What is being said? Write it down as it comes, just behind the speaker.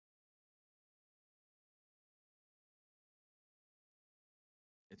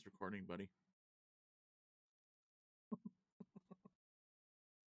it's recording, buddy.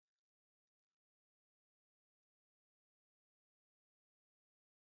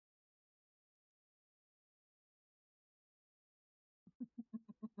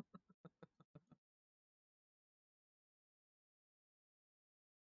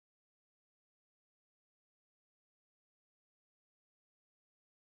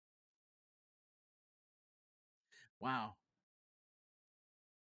 Wow.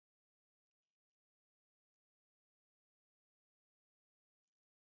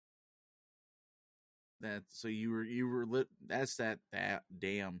 That so you were lit. That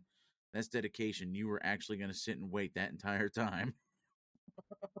damn. That's dedication. You were actually going to sit and wait that entire time.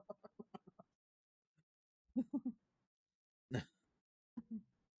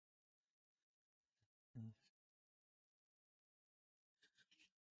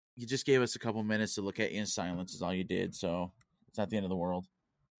 You just gave us a couple minutes to look at you in silence. Is all you did. So it's not the end of the world.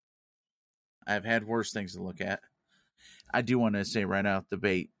 I've had worse things to look at. I do want to say right off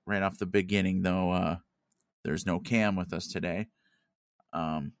the beginning, though. There's no Cam with us today.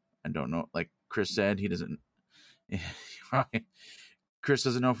 I don't know. Like Chris said, he doesn't. Chris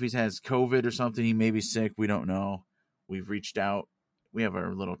doesn't know if he has COVID or something. He may be sick. We don't know. We've reached out. We have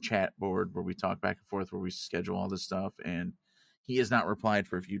our little chat board where we talk back and forth, where we schedule all this stuff. And he has not replied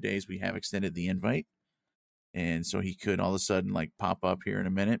for a few days. We have extended the invite. And so he could all of a sudden like pop up here in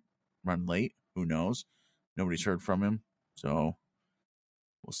a minute, run late. Who knows? Nobody's heard from him. So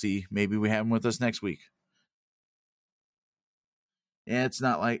we'll see. Maybe we have him with us next week. Yeah, it's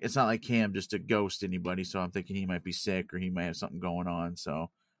not like Cam just to ghost anybody. So I'm thinking he might be sick or he might have something going on. So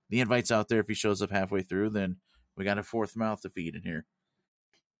the invite's out there. If he shows up halfway through, then we got a fourth mouth to feed in here.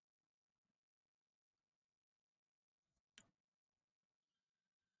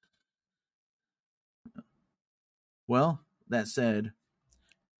 Well, that said,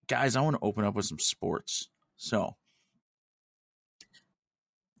 guys, I want to open up with some sports. So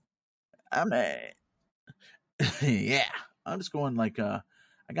I'm yeah, I'm just going like I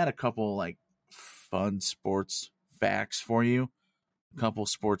got a couple like fun sports facts for you, a couple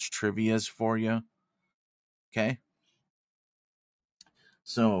sports trivias for you. Okay,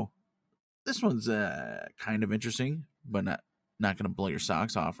 so this one's kind of interesting, but not going to blow your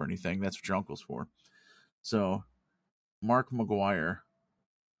socks off or anything. That's what your uncle's for. So Mark McGuire,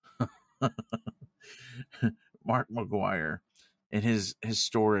 Mark McGuire, in his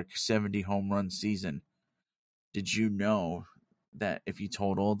historic 70 home run season, did you know that if you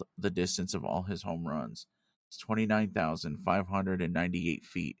totaled the distance of all his home runs, it's 29,598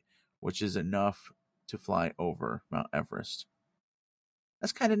 feet, which is enough to fly over Mount Everest?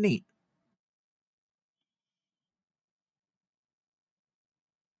 That's kind of neat.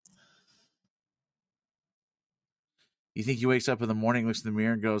 You think he wakes up in the morning, looks in the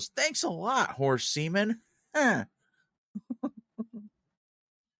mirror, and goes, "Thanks a lot, horse semen." Huh.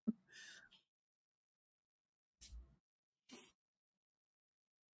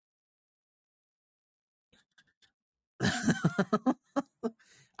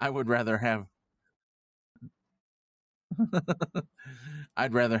 I would rather have.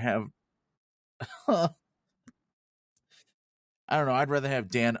 I'd rather have. I don't know. I'd rather have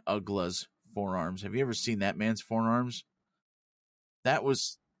Dan Ugla's forearms. Have you ever seen that man's forearms? That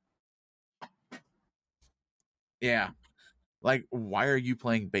was, yeah. Like, why are you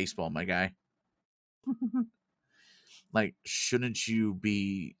playing baseball, my guy? Like, shouldn't you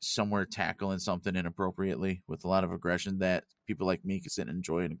be somewhere tackling something inappropriately with a lot of aggression that people like me can sit and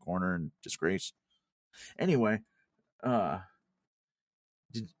enjoy in a corner and disgrace? Anyway, uh,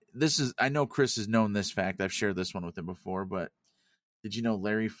 this is, I know Chris has known this fact. I've shared this one with him before, but did you know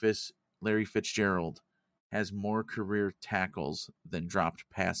Larry Fitzgerald has more career tackles than dropped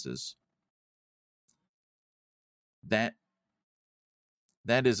passes? That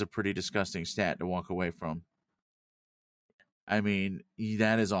that is a pretty disgusting stat to walk away from. I mean,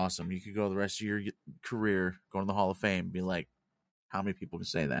 that is awesome. You could go the rest of your career, go to the Hall of Fame, and be like, how many people can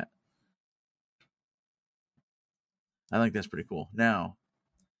say that? I think that's pretty cool. Now,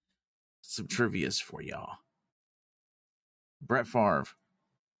 some trivia's for y'all. Brett Favre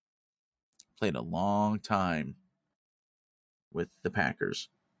played a long time with the Packers.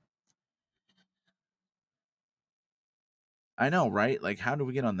 I know, right? Like, how do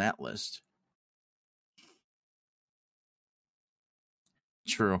we get on that list?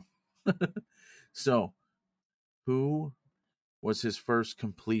 True. So, who was his first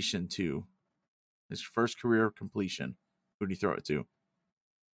completion to? His first career completion? Who did he throw it to?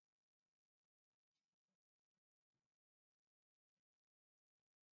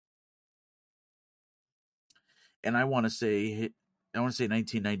 And I want to say I want to say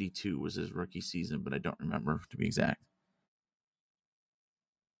 1992 was his rookie season, but I don't remember to be exact.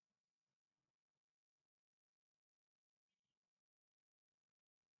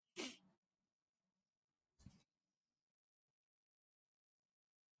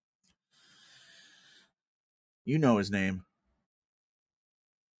 You know his name.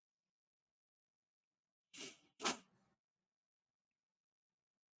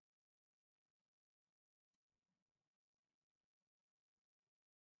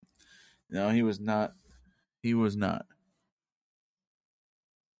 No, he was not. He was not.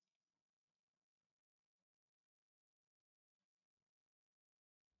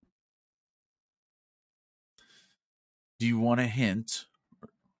 Do you want a hint?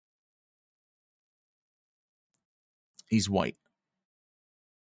 He's white.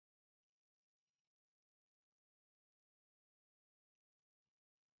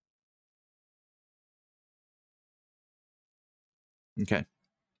 Okay.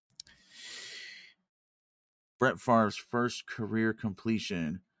 Brett Favre's first career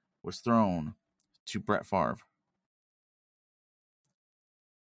completion was thrown to Brett Favre.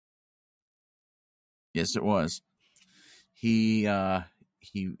 Yes, it was. He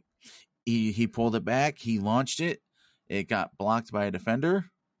pulled it back. He launched it. It got blocked by a defender,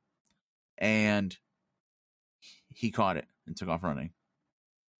 and he caught it and took off running.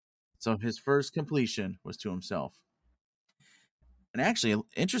 So his first completion was to himself. And actually, an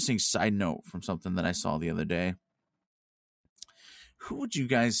interesting side note from something that I saw the other day. Who would you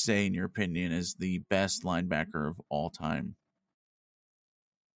guys say, in your opinion, is the best linebacker of all time?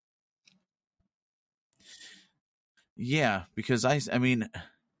 Yeah, because I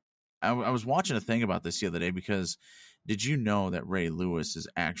was watching a thing about this the other day because did you know that Ray Lewis is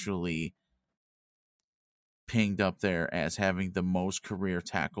actually pinged up there as having the most career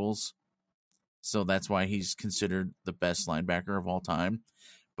tackles? So that's why he's considered the best linebacker of all time.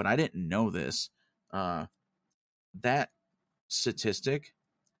 But I didn't know this. That statistic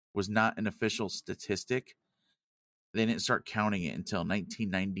was not an official statistic. They didn't start counting it until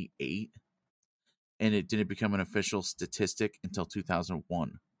 1998. And it didn't become an official statistic until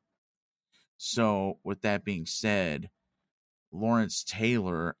 2001. So, with that being said, Lawrence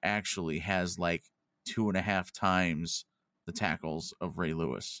Taylor actually has like 2.5 times the tackles of Ray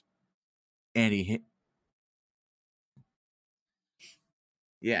Lewis. And he hit.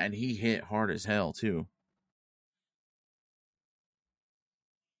 Yeah, and he hit hard as hell, too.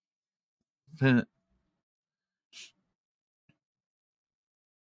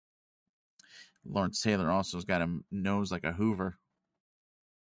 Lawrence Taylor also has got a nose like a Hoover.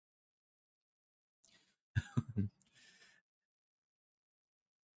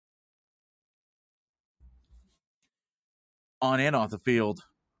 On and off the field.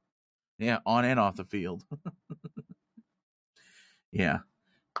 Yeah, on and off the field. Yeah.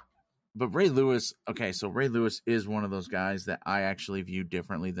 But Ray Lewis, okay, so Ray Lewis is one of those guys that I actually view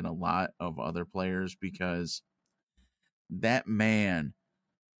differently than a lot of other players because that man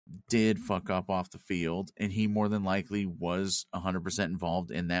did fuck up off the field and he more than likely was 100%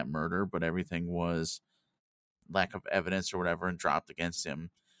 involved in that murder, but everything was lack of evidence or whatever and dropped against him.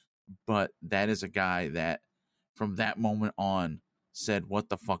 But that is a guy that from that moment on said, "What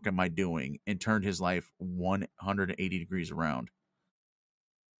the fuck am I doing?" and turned his life 180 degrees around.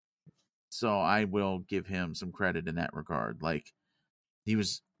 So I will give him some credit in that regard. Like, he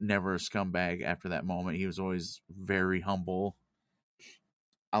was never a scumbag after that moment. He was always very humble.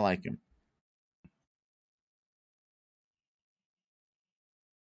 I like him.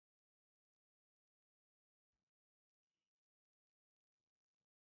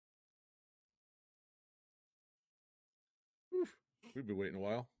 We've been waiting a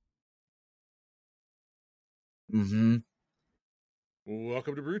while. Mm-hmm.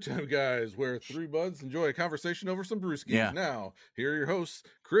 Welcome to Brew Time, guys, where three buds enjoy a conversation over some brewskis. Yeah. Now, here are your hosts,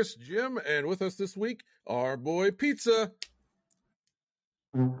 Chris, Jim, and with us this week, our boy Pizza.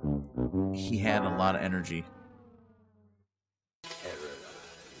 He had a lot of energy.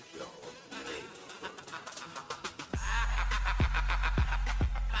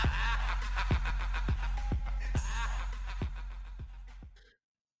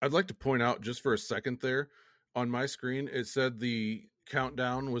 I'd like to point out just for a second there, on my screen, it said the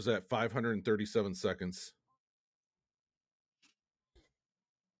countdown was at 537 seconds.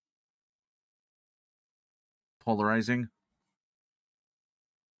 Polarizing.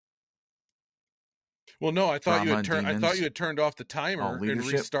 Well, no, I thought Drama you had turned off the timer and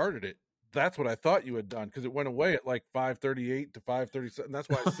restarted it. That's what I thought you had done because it went away at like 5:38 to 5:37. That's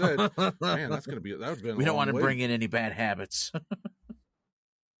why I said, "Man, that would have been." We don't want to bring in any bad habits.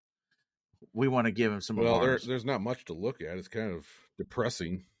 we want to give him some of Well, ours. there's not much to look at. It's kind of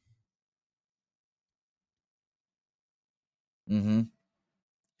depressing. Mm-hmm.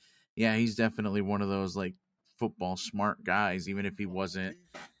 Yeah, he's definitely one of those like football smart guys. Even if he wasn't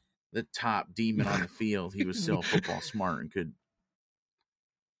the top demon on the field, he was still football smart and could.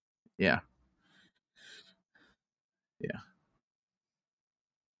 Yeah. Yeah.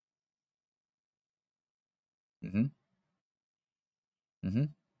 Mm-hmm. Mm-hmm.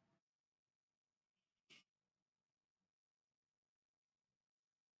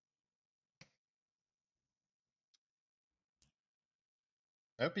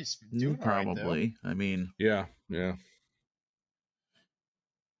 I hope he's doing all right, though. Probably. I mean, Yeah.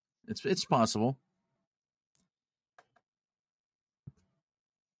 it's possible.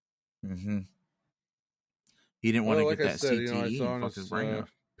 Mm-hmm. He didn't want to Well, like get I that said, CTE I saw and on fuck his his brain up.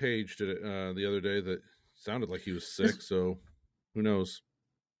 page the other day that sounded like he was sick. So who knows?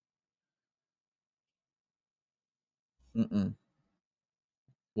 Mm-mm.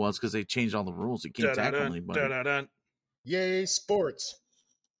 Well, it's because they changed all the rules. You can't tackle anybody. Yay, sports.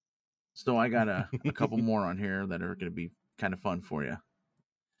 So I got a couple more on here that are going to be kind of fun for you.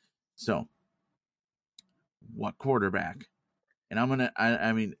 So, what quarterback? And I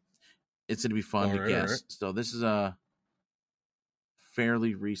mean, it's going to be fun All to right, guess. all right. So this is a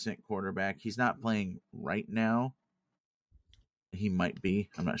fairly recent quarterback. He's not playing right now. He might be.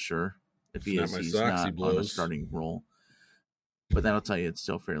 I'm not sure. If he Snap is, my he's socks, he not on a blows. starting role. But that'll tell you it's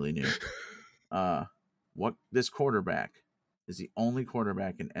still fairly new. What this quarterback is the only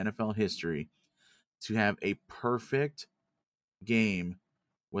quarterback in NFL history to have a perfect game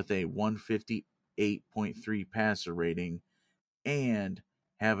with a 158.3 passer rating and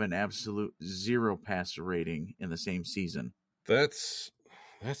have an absolute 0 passer rating in the same season. That's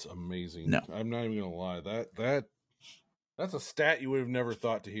amazing. No. I'm not even gonna lie. That's a stat you would have never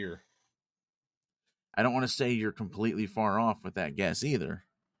thought to hear. I don't want to say you're completely far off with that guess either.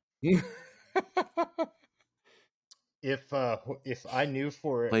 If I knew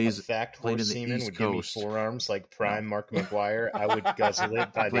for a Played fact in horse the semen East would give me Coast. forearms like prime No. Mark McGuire, I would guzzle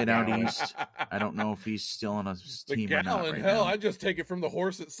it by the Played out gallon. east. I don't know if he's still on his The team or not gallon, right hell, now. I just take it from the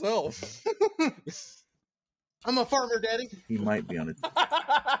horse itself. I'm a farmer, Daddy. He might be on it.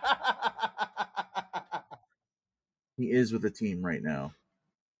 He is with the team right now.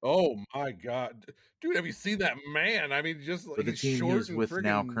 Oh my god, dude! Have you seen that man? I mean, just But the he's team short he's and with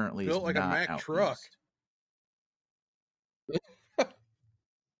now friggin' currently built is like a not Mack out truck. east.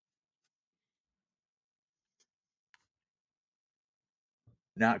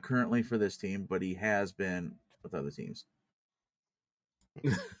 Not currently for this team, but he has been with other teams.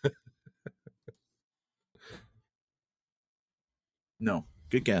 No,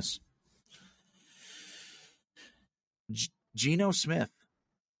 good guess. Geno Smith.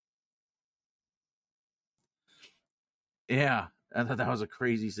 Yeah, I thought that was a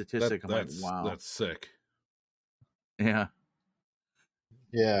crazy statistic. I'm like, wow, that's sick. Yeah,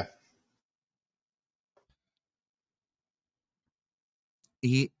 Yeah.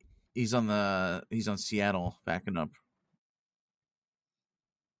 he's on Seattle backing up.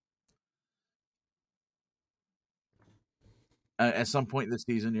 At some point this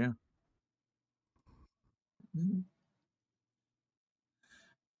season, yeah.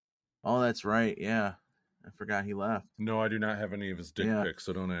 Oh, that's right. Yeah, I forgot he left. No, I do not have any of his dick pics,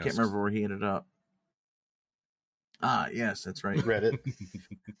 so don't ask. Can't remember where he ended up. Ah, yes, that's right. Reddit.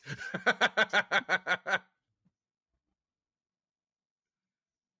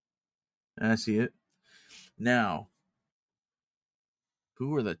 I see it. Now,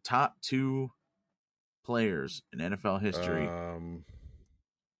 who are the top 2 players in NFL history?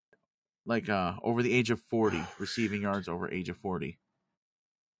 Over the age of 40, receiving yards over age of 40.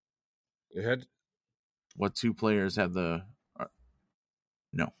 What 2 players have the?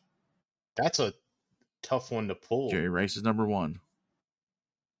 No. That's a tough one to pull. Jerry Rice is number 1.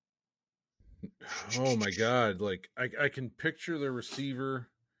 Oh my god! Like I can picture the receiver.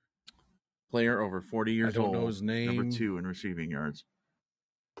 Player over 40 years old. I don't know his name. Number 2 in receiving yards.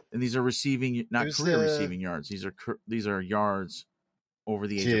 And these are receiving, not career receiving yards. These are yards over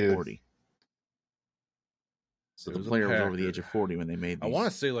the age of 40. So the player was over the age of 40 when they made these. I want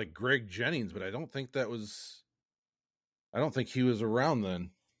to say like Greg Jennings, but I don't think he was around then.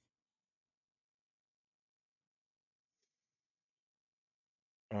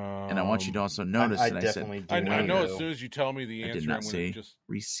 And I want you to also notice that I said, I know as soon as you tell me the answer, I did not I'm say just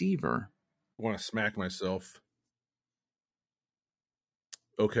receiver. Want to smack myself.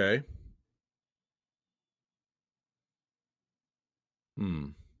 Okay.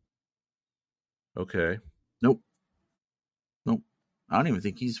 Okay. Nope. I don't even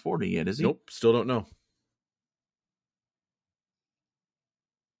think he's 40 yet, is he? Nope, still don't know.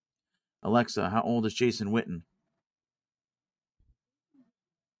 Alexa, how old is Jason Witten?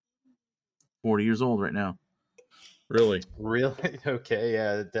 40 years old right now. Really? Really? Okay,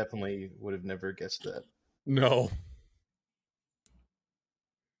 yeah, definitely would have never guessed that. No.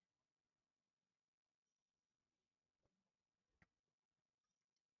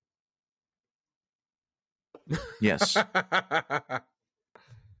 Yes.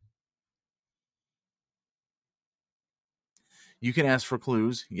 You can ask for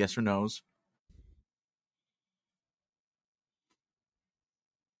clues, yes or no's.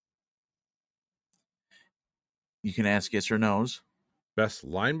 You can ask yes or no's. Best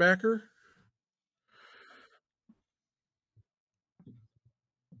linebacker?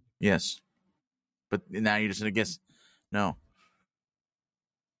 Yes. But now you're just going to guess no.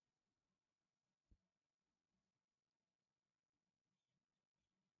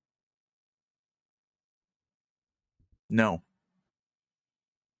 No.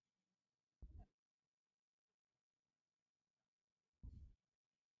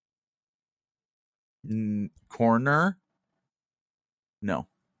 Corner? No.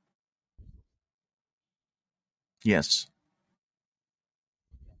 Yes.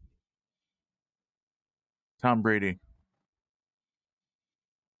 Tom Brady.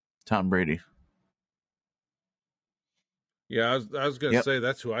 Tom Brady. Yeah, I was going to Yep. say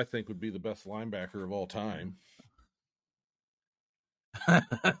that's who I think would be the best linebacker of all time.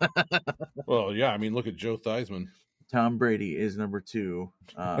 Well, yeah, I mean, look at Joe Theismann. Tom Brady is number 2.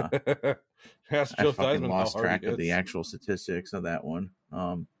 Ask I Joe fucking Theismann lost how hard track he of the hits. actual statistics of that one.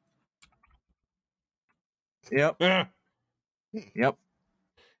 Yep. Yep.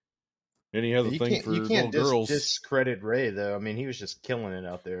 And he has a You thing can't for you little can't girls. discredit Ray though. I mean, he was just killing it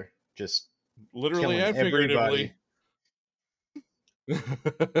out there, just Literally killing and figuratively.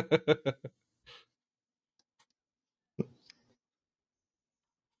 everybody.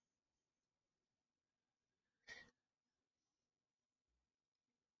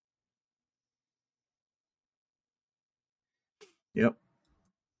 Yep.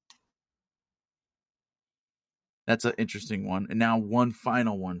 That's an interesting one. And now one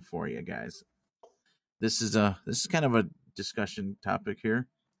final one for you guys. This is kind of a discussion topic here.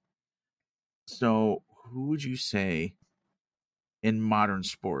 So, who would you say in modern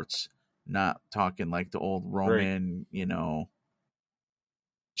sports, not talking like the old Roman,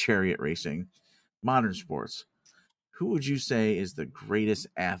 chariot racing, modern sports, who would you say is the greatest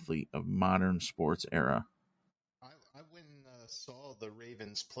athlete of modern sports era? I went and saw the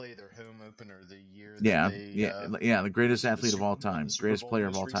Ravens play their home opener the year Yeah, that they the greatest athlete of all time, Super greatest Bowl player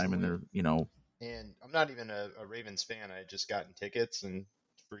of most all time, and recently. they're And I'm not even a Ravens fan. I had just gotten tickets and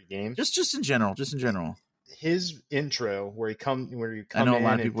free game. just in general. His intro where you come I know a lot in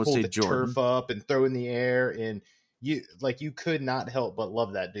of and people would pull say the Jordan. turf up and throw in the air, and you could not help but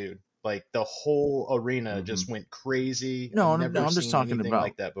love that dude. Like the whole arena just went crazy. No, I've never I'm just seen talking anything about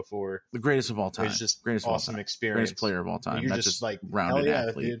like that before. the greatest of all It time. was just Greatest awesome of all time. experience. Greatest player of all time. You're Not just like rounded hell yeah,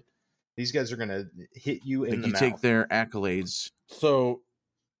 athlete. dude. These guys are gonna hit you in Like the you mouth. take their accolades. So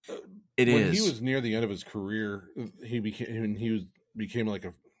It when is. he was near the end of his career, he became like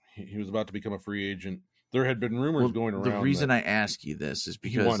he was about to become a free agent. There had been rumors going around. The reason I ask you this is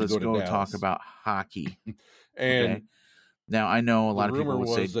because wanted to let's go to talk Dallas. about hockey. And okay? Now I know a lot of people rumor would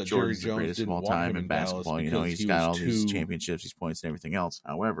say was that Jordan's Jerry the greatest Jones of all didn't want time him in in Dallas basketball. because He's he got was all these too championships, these points, and everything else.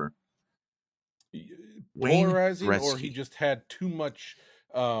 However, polarizing, Wayne or he Gretzky. just had too much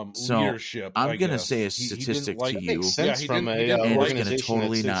So leadership. I'm going to guess. say a He didn't statistic like, to That you, makes sense he from didn't- a he didn't and like- it's going to organization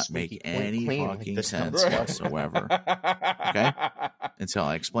totally that's so not make squeaky any clean fucking like sense that. whatsoever. Okay, until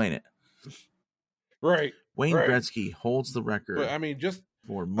I explain it. Right. Wayne right. Gretzky holds the record But I mean, just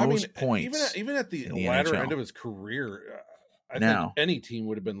for most points. even at the in the latter NHL. end of his career, I Now, think any team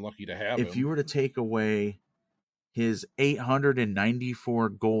would have been lucky to have if him. you were to take away his 894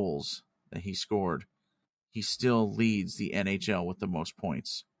 goals that he scored, he still leads the NHL with the most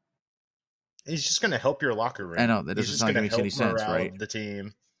points. He's just going to help your locker room. I know that doesn't sound like it makes any sense, right? The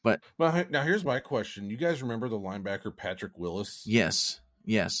team. But well, now here's my question: you guys remember the linebacker Patrick Willis? yes,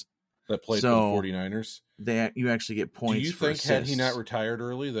 that played for the 49ers. You actually get points. Do you for think assists. had he not retired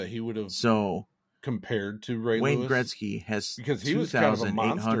early that he would have compared to Ray Wayne Lewis? Gretzky has Because he was kind of a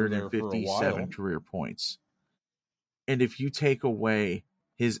monster there for a while. 2,857 career points. And if you take away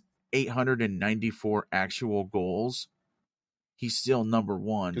his 894 actual goals, he's still number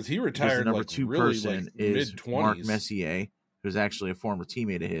one. Because he retired the number like two really person like is mid-20s. Mark Messier, who's actually a former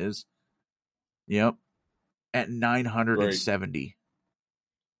teammate of his. Yep. At 970.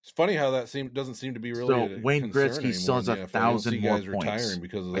 It's funny how that doesn't seem to be really So a Wayne concern Gretzky still anymore in has the NFL. You don't 1,000 see more guys points retiring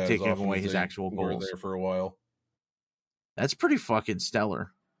because of by that as taking often away as his they actual were goals. there for a while. That's pretty fucking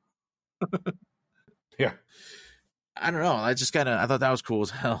stellar. Yeah. I don't know. I thought that was cool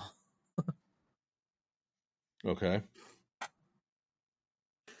as hell. Okay.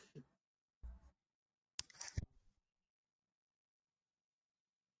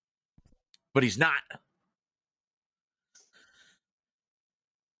 But he's not.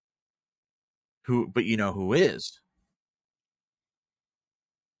 But you know who is?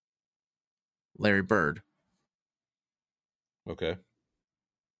 Larry Bird. Okay.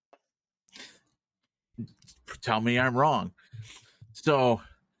 Tell me I'm wrong. So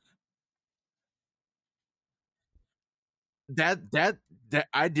that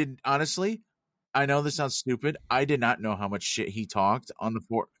I didn't, honestly, I know this sounds stupid. I did not know how much shit he talked on the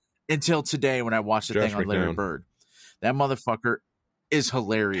floor until today when I watched the thing on Larry McNown. Bird. That motherfucker is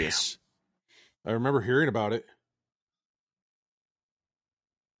hilarious. I remember hearing about it.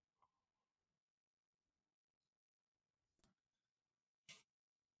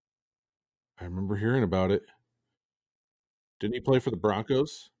 Didn't he play for the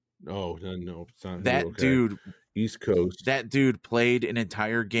Broncos? Oh, no, it's not. That dude, East Coast. that dude played an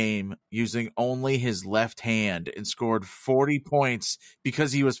entire game using only his left hand and scored 40 points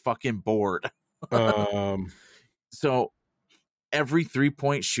because he was fucking bored. So every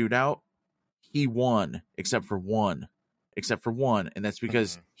 3-point shootout, he won except for one, and that's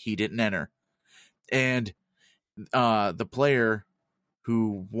because he didn't enter. And the player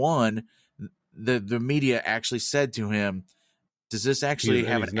who won, the media actually said to him, does this actually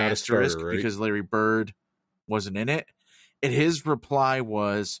have an asterisk starter, right? because Larry Bird wasn't in it? And his reply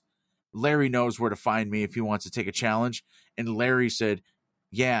was, Larry knows where to find me if he wants to take a challenge. And Larry said,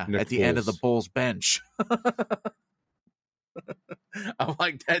 yeah, Nick at the end of the Bulls bench. I'm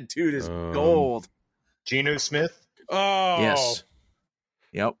like, that dude is gold. Geno Smith? Oh. Yes.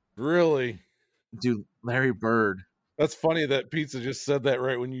 Yep. Really? Dude, Larry Bird. That's funny that Pizza just said that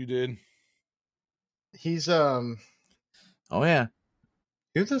right when you did. He's Oh yeah.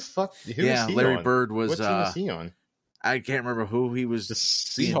 Who the fuck? Who yeah, is he Larry on? Bird was. What team is he on? I can't remember who he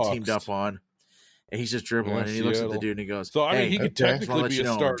was being teamed up on, and he's just dribbling, and he looks at the dude and he goes, "So I mean, hey, he could just technically want to let be you a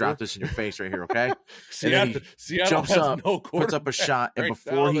know, starter. drop this in your face right here, okay?" Seattle, and then he Seattle jumps has up, no puts up a shot, and right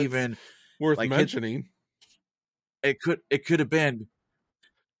before now he that's even worth like mentioning, it could have been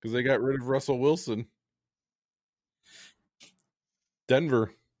because they got rid of Russell Wilson.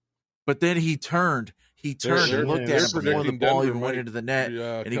 Denver. But then he turned and looked at him before the ball even went into the net,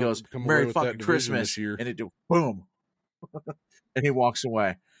 and he goes, "Merry fucking Christmas!" And it do boom, and he walks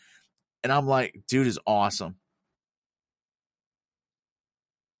away. And I'm like, dude is awesome.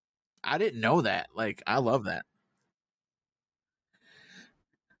 I didn't know that. Like, I love that.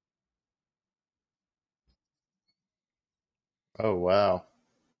 Oh wow.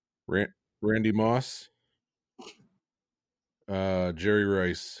 Randy Moss. Jerry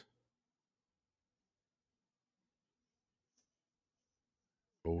Rice.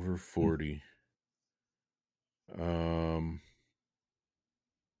 Over 40.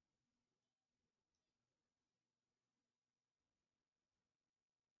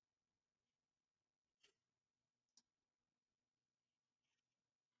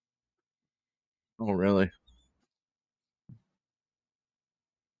 Oh, really?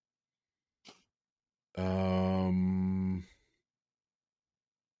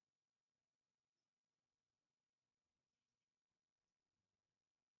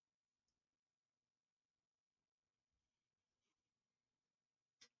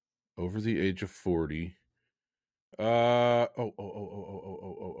 Over the age of 40. Oh.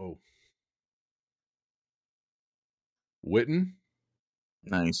 Witten?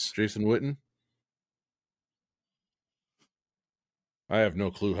 Nice. Jason Witten? I have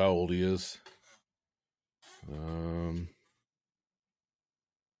no clue how old he is.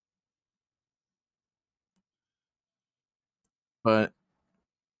 But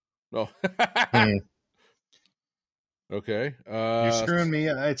no. Okay. You're screwing me.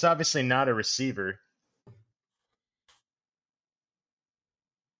 It's obviously not a receiver.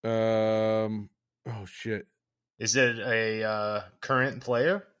 Oh shit. Is it a current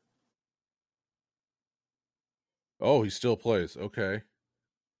player? Oh, he still plays. Okay.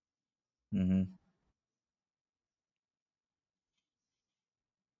 Mm-hmm.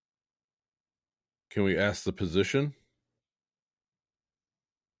 Can we ask the position?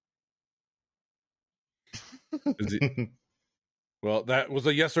 Is he... Well, that was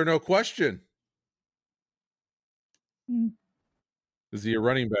a yes or no question. Is he a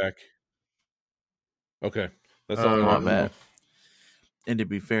running back? Okay. That's all I want to know. And to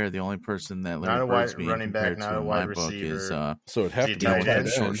be fair, the only person that Not Larry a Bird's wide being running back, compared not to a in wide my book is receiver. So it'd have Is to he be a that tight with end?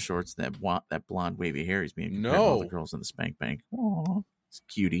 the short end. shorts, that blonde wavy hair. He's being compared to all the No. girls in the spank bank. Oh, it's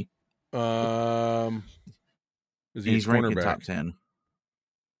cutie. Is And he he's a ranking cornerback? top 10.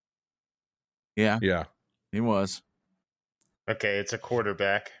 Yeah, Yeah. he was. Okay, it's a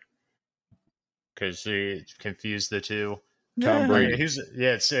quarterback. Because you confused the two. Tom Brady. Who's a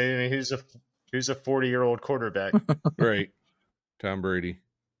 40-year-old quarterback? Right. Tom Brady.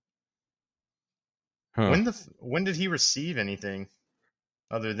 Huh. When did he receive anything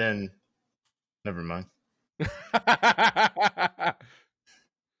other than? Never mind.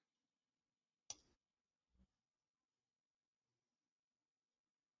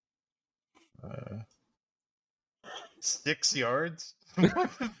 Uh, 6 yards?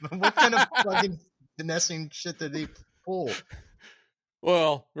 What kind of fucking finessing shit did he pull?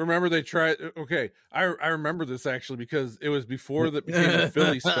 Well, remember they tried. Okay, I remember this actually because it was before that became a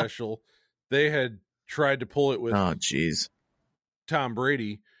Philly special. They had tried to pull it with Oh, jeez. Tom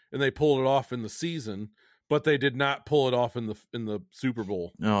Brady, and they pulled it off in the season, but they did not pull it off in the Super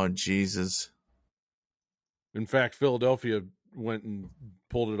Bowl. Oh, Jesus. In fact, Philadelphia went and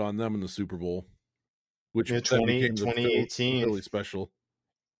pulled it on them in the Super Bowl, which Yeah, then became the 2018. Philly special.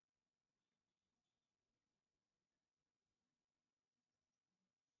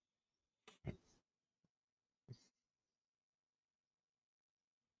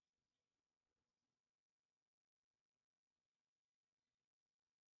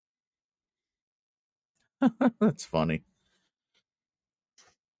 That's funny.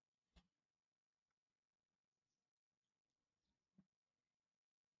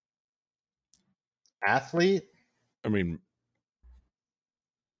 Athlete? I mean,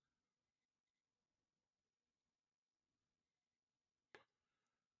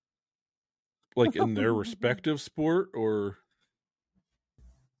 like in their respective sport, or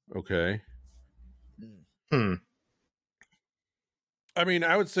okay. I mean,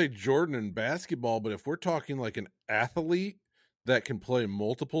 I would say Jordan in basketball, but if we're talking like an athlete that can play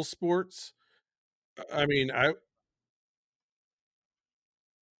multiple sports, I mean, I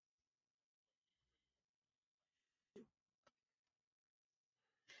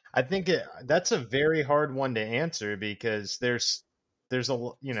think that's a very hard one to answer because there's a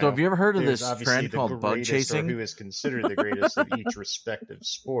So have you ever heard of this obviously trend the called bug greatest or chasing? who is considered the greatest of each respective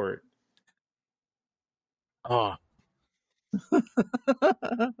sport. Oh.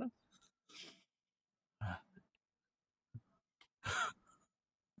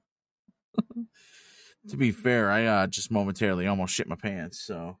 To be fair, I just momentarily almost shit my pants,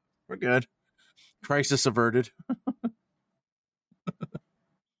 so we're good. Crisis averted.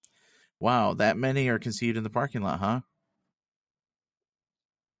 Wow, that many are conceived in the parking lot, huh?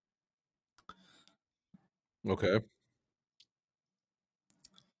 okay.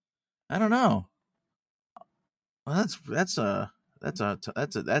 I don't know. Well, that's a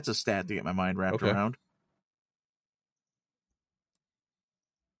stat to get my mind wrapped Okay. around.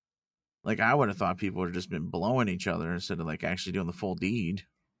 Like, I would have thought people would have just been blowing each other instead of like actually doing the full deed.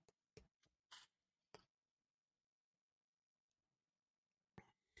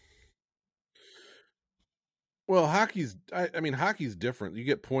 Well, hockey's different. You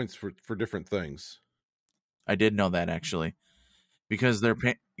get points for different things. I did know that actually, because their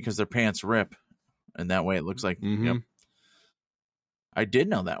pants rip, and that way it looks like. Mm-hmm. Yep. I did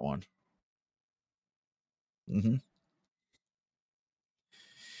know that one. Mm-hmm.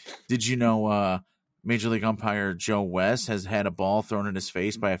 Did you know Major League umpire Joe West has had a ball thrown in his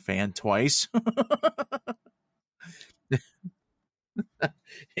face by a fan twice?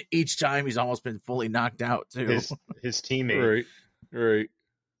 Each time he's almost been fully knocked out too. His teammate. Right.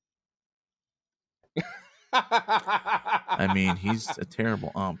 I mean, he's a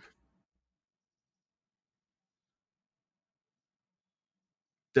terrible ump.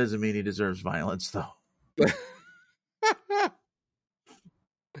 Doesn't mean he deserves violence, though.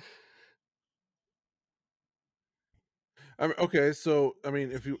 Okay, so I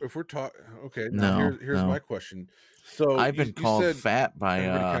mean, if we're talking, okay, now here's my question. So I've been called fat by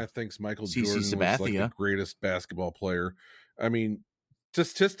everybody kind of thinks Michael CC Jordan was like the greatest basketball player. I mean,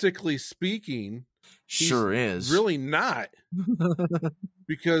 statistically speaking, sure is really not,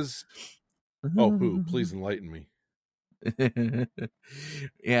 because who? Please enlighten me.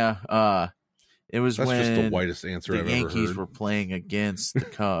 Yeah, it was That's when just the whitest answer I've Yankees ever heard. were playing against the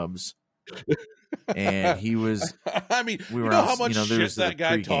Cubs. And he was. I mean, we were how much there was that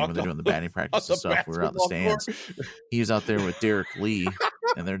guy talked when they're doing the batting practice and stuff. We were out in the stands. He was out there with Derek Lee,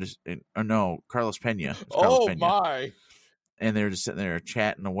 and they're just. Carlos Pena. Pena. My! And they're just sitting there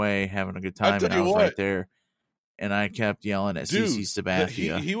chatting away, having a good time, and I was right there. and I kept yelling at Dude, CC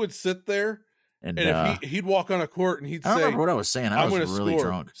Sabathia. he would sit there, and if he'd walk on a court and he'd I don't say, remember what I was saying. I was really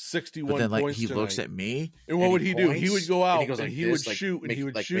drunk. 61 but then, like, points he tonight. looks at me, and what would he do? He would go out and he would shoot, and he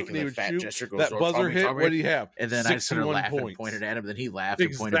would shoot, and he would shoot. That buzzer hit. What did he have? And then I started laughing and pointed at him. Then he laughed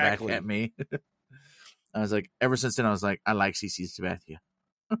and pointed back at me. I was like, ever since then, I was like, I like CC Sabathia.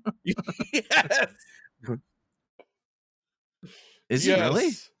 Yes. Is he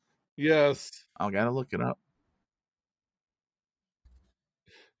really? Yes. I gotta look it up.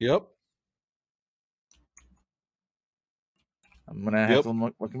 Yep. I'm gonna have to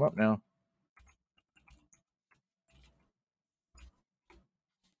look him up now.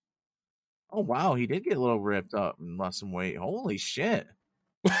 Oh wow, he did get a little ripped up and lost some weight. Holy shit!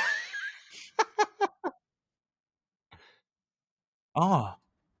 Oh,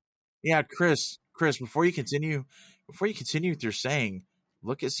 yeah, Chris. Before you continue with your saying,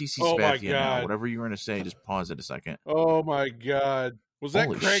 look at CC Sabathia now. Whatever you were going to say, just pause it a second. Oh my God, was that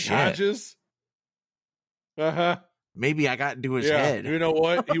Craig Hodges? Maybe I got into his head. You know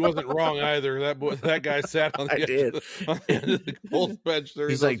what? He wasn't wrong either. That guy sat on the end of the Colts bench.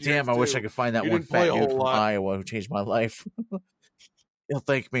 He's like, damn, I wish I could find that one fat dude from Iowa who changed my life. He'll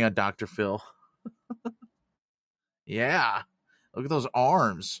thank me on Dr. Phil. Yeah. Look at those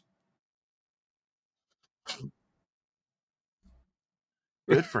arms.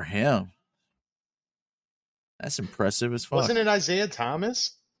 Good for him. That's impressive as fuck. Wasn't it Isaiah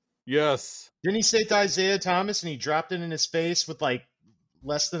Thomas? Yes. Didn't he say it to Isaiah Thomas and he dropped it in his face with like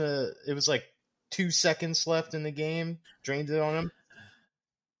it was like 2 seconds left in the game, drained it on him?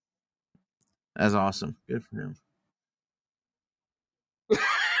 That's awesome. Good for him.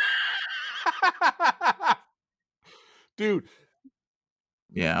 Dude.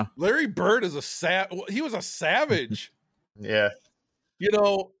 Yeah. Larry Bird is he was a savage. Yeah.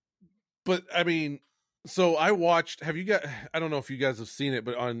 But I mean, so I watched, I don't know if you guys have seen it,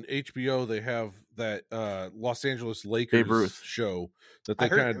 but on HBO they have that Los Angeles Lakers show that they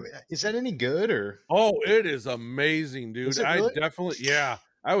is that any good or? Oh, it is amazing, dude. Really?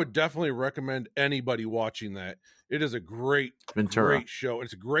 I would definitely recommend anybody watching that. It is a great show.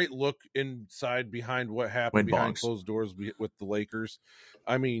 It's a great look behind what happened behind closed doors with the Lakers.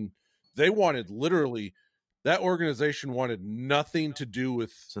 I mean, that organization wanted nothing to do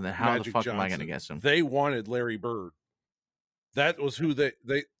with So then how Magic the fuck Johnson. am I going to guess him? They wanted Larry Bird. That was who they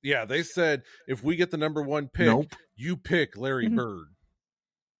said, if we get the number one pick, you pick Larry Bird.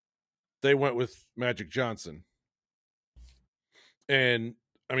 They went with Magic Johnson. And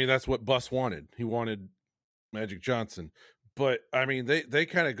I mean, that's what Bus wanted. He wanted Magic Johnson. But I mean, they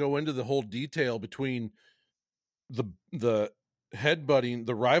kind of go into the whole detail between the headbutting,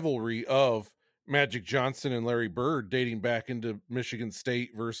 the rivalry of Magic Johnson and Larry Bird dating back into Michigan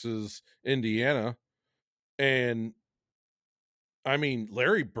State versus Indiana. And I mean,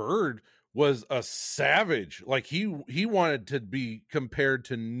 Larry Bird was a savage. Like he wanted to be compared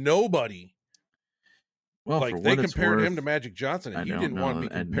to nobody. Well, like they compared him to Magic Johnson, and he didn't want to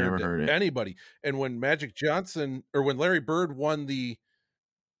be compared to anybody. And when when Larry Bird won the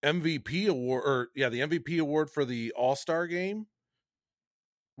MVP award, the MVP award for the All-Star game,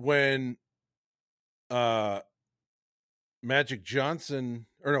 when Magic Johnson,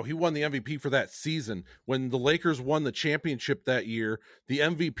 he won the MVP for that season. When the Lakers won the championship that year, the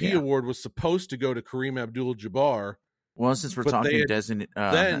MVP award was supposed to go to Kareem Abdul-Jabbar. Well, since we're talking the commissioner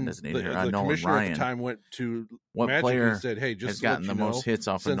Ryan, at the time went to what Magic player and said, "Hey, just has gotten the most hits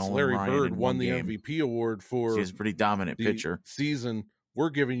off of Nolan Larry Ryan Bird in won the game. MVP award for he's a pretty dominant pitcher season. We're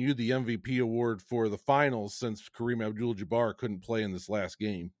giving you the MVP award for the finals since Kareem Abdul-Jabbar couldn't play in this last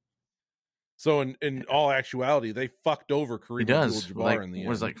game." So in all actuality, they fucked over Kareem Abdul-Jabbar in the end.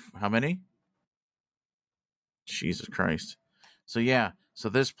 Was like how many? Jesus Christ! So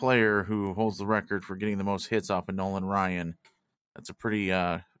this player who holds the record for getting the most hits off of Nolan Ryan, that's a pretty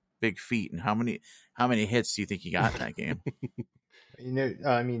big feat. And how many hits do you think he got in that game?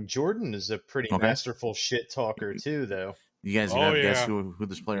 I mean, Jordan is a pretty masterful shit talker too, though. You guys guess who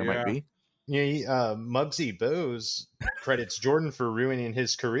this player might be? Yeah, Muggsy Bogues credits Jordan for ruining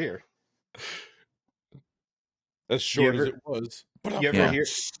his career. As short as it was.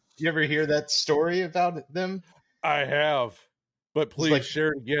 You ever hear that story about them? I have. But please share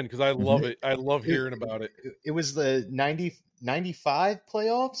it again because I love it. I love hearing about it. It was the 95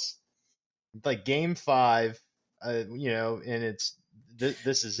 playoffs, like Game 5, and it's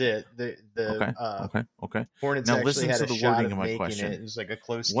this is it. The Hornets now actually listen had to a the shot wording of of my making question. it was like a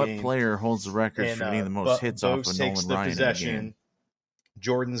close what game. What player holds the record for getting the most hits off of Nolan Ryan in the game?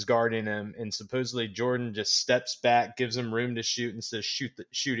 Jordan's guarding him, and supposedly Jordan just steps back, gives him room to shoot, and says, "Shoot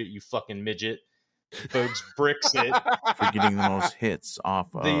it, you fucking midget." Bogues bricks it. For getting the most hits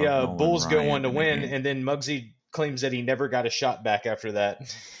off of The Nolan Bulls go Ryan on to in the win, game. and then Muggsy claims that he never got a shot back after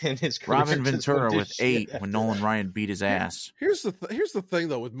that. And his career Robin just Ventura went to with shit 8 after when Nolan that. Ryan beat his ass. Here's the thing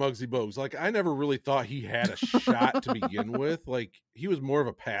though with Muggsy Bogues. Like, I never really thought he had a shot to begin with. Like, he was more of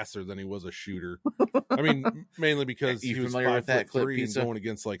a passer than he was a shooter. I mean, mainly because You he was familiar with that 5'3" clip, and Pizza? going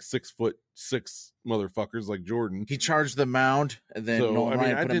against like 6'6" motherfuckers like Jordan. He charged the mound, and then So Nolan I mean,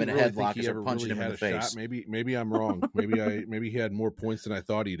 Ryan I put him in didn't a really think headlock he as they're ever punching really him in had the a face. shot. Maybe I'm wrong. Maybe he had more points than I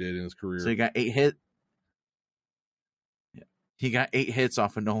thought he did in his career. So he got 8 hits. He got 8 hits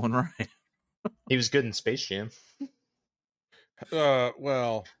off of Nolan Ryan. He was good in Space Jam.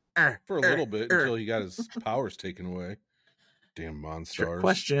 Well, for a little bit until he got his powers taken away. Damn Trick Monstars.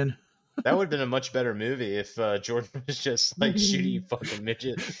 question. That would have been a much better movie if Jordan was just like shooting you fucking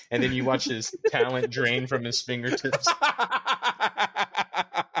midget, and then you watch his talent drain from his fingertips.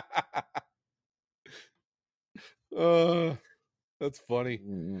 That's funny.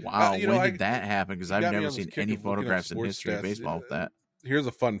 Wow, you know, when I- did that happen? Because You I've got me never on this seen kick any of looking up photographs in sports history of stats. baseball with that. Here's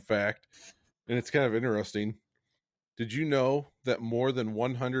a fun fact, and it's kind of interesting. Did you know that more than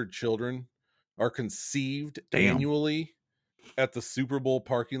 100 children are conceived Damn. annually at the Super Bowl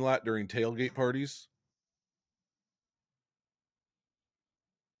parking lot during tailgate parties?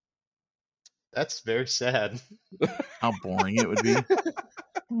 That's very sad. How boring it would be.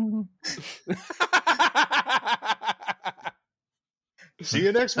 See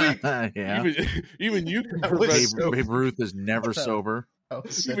you next week. Yeah. Even you can That was prevent so- Babe Ruth is never sober. That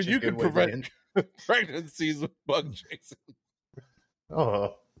was even such a you good can way to prevent end. pregnancies with bug chasing.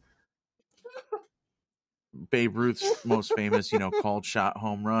 Oh, Babe Ruth's most famous, called shot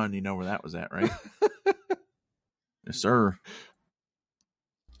home run. You know where that was at, right? Yes, sir.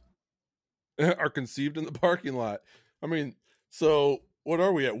 Are conceived in the parking lot. I mean, so what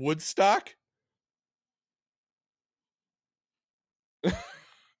are we at? Woodstock?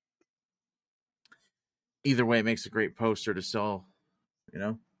 Either way, it makes a great poster to sell,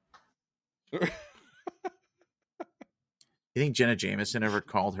 You think Jenna Jameson ever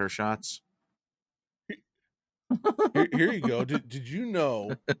called her shots? Here you go. Did you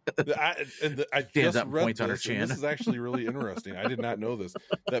know that I Stands just up and read points on her this, and chin. this is actually really interesting. I did not know this,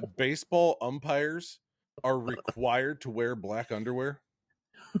 that baseball umpires are required to wear black underwear.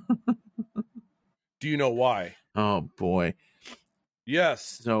 Do you know why? Oh boy.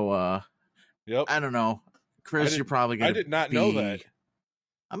 Yes. So Yep. I don't know. Chris, you're probably gonna I did not know that.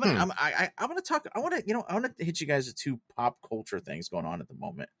 I'm gonna talk. I want to hit you guys with 2 pop culture things going on at the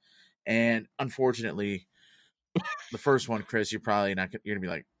moment, and unfortunately, the first one, Chris, you're probably not. You're gonna be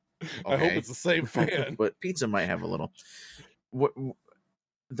like, okay. I hope it's the same fan. But Pizza might have a little. What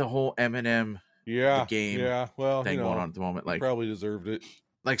the whole Eminem Yeah. The Game Yeah. Well, thing going on at the moment? Like, probably deserved it.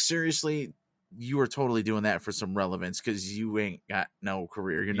 like seriously, you were totally doing that for some relevance because you ain't got no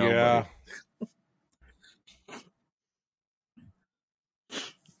career. You know. Yeah.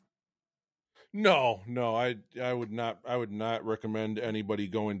 No, I would not recommend anybody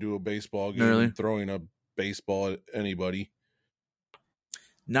going to a baseball game Really? and throwing a baseball at anybody.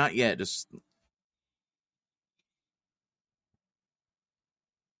 Not yet. Just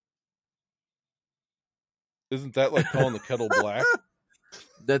Isn't that like calling the kettle black?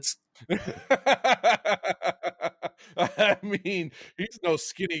 that's I mean, he's no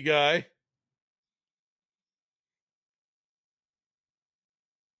skinny guy.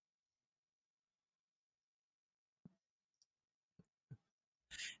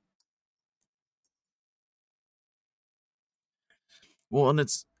 well, and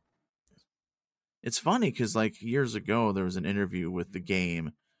it's funny because like years ago there was an interview with The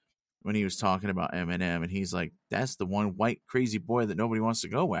Game when he was talking about Eminem, and he's like, "That's the one white crazy boy that nobody wants to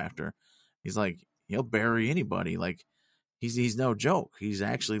go after." He's like, "He'll bury anybody. Like, he's no joke. He's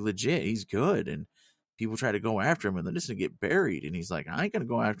actually legit. He's good." And people try to go after him, and they're just gonna get buried. And he's like, "I ain't gonna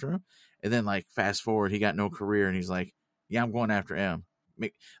go after him." And then like fast forward, he got no career, and he's like, "Yeah, I'm going after M.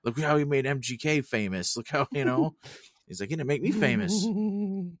 Look how he made MGK famous. Look how He's like, he didn't make me famous."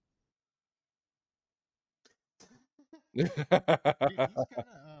 he's kind of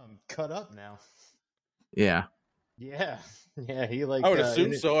cut up now. Yeah. Yeah, he like. I would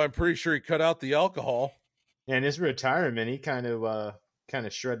assume so. I'm pretty sure he cut out the alcohol. In his retirement, he kind of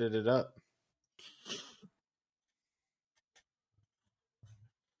shredded it up.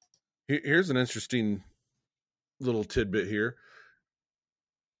 Here's an interesting little tidbit here.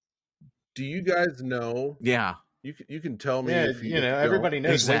 Do you guys know? Yeah. You can tell me Yeah, if you everybody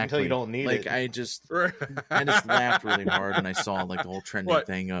knows. Wait until Exactly. you don't need like it. I just laughed really hard when I saw like the whole trending What?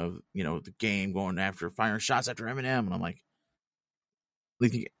 thing of The Game going after firing shots after Eminem, and I'm like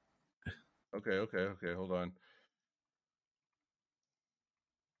Okay. Hold on.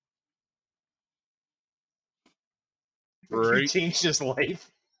 You changed his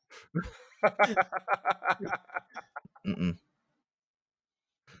life. Mm-mm.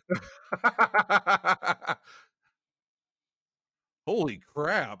 Holy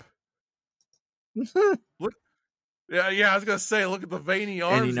crap! Look, yeah. I was gonna say, look at the veiny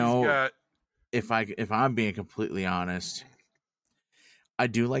arms he's got. If I'm being completely honest, I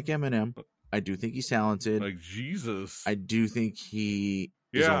do like Eminem. I do think he's talented. Like Jesus. I do think he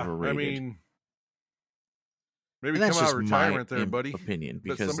is overrated. I mean, maybe and that's come out just of retirement my there, buddy. opinion,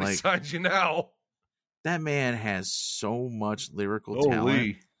 But because somebody like signs you now. that man has so much lyrical Holy.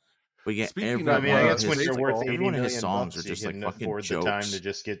 talent. But yet, Speaking I of, mean, I guess when his, you're worth every 80 one of million his songs bucks, are just you like can fucking afford jokes. the time to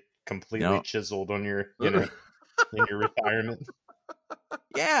just get completely You know? chiseled on your, in your retirement.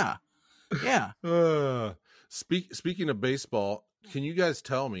 Yeah. Speaking of baseball, can you guys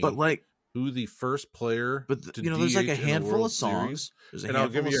tell me But like, who the first player but to there's like a DH in the handful World of songs. Series? There's a And I'll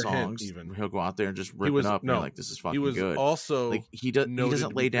handful give of you a hint, songs. even. He'll go out there and just rip it up. And you're like, this is fucking he was good. Also, like he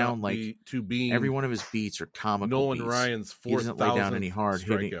doesn't lay down like to being every one of his beats are comical. Nolan beats. Ryan's 4,000th he doesn't lay down any hard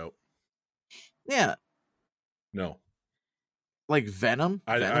strikeout. hitting. Yeah. No. Like Venom.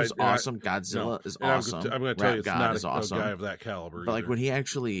 Venom's awesome. Godzilla is awesome. I'm going to tell you, it's not is awesome. a guy of that caliber. But like when he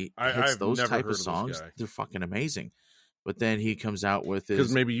actually hits those type of songs, they're fucking amazing. But then he comes out with his,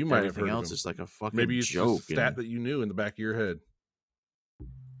 because maybe you might have heard else. Of him. It's like a fucking maybe it's joke. Just a stat that you knew in the back of your head.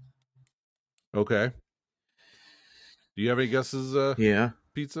 Okay. Do you have any guesses? Yeah.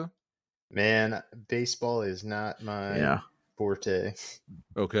 Pizza. Man, baseball is not my forte.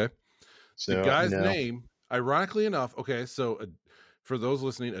 Okay. So, the guy's name, ironically enough, so for those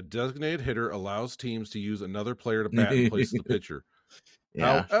listening, a designated hitter allows teams to use another player to bat in place of the pitcher.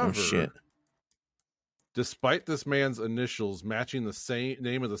 However, despite this man's initials matching the same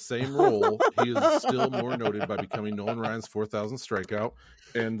name of the same role, he is still more noted by becoming Nolan Ryan's 4,000th strikeout.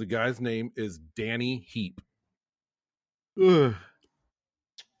 And the guy's name is Danny Heap.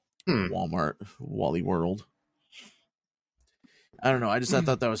 Walmart, Wally World. I don't know. I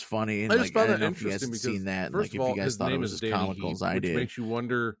thought that was funny. And I just like, found I don't that know if you guys interesting had seen that. First Like, of all, if you guys his thought it name was is as Danny comical Heap, as I which did. makes you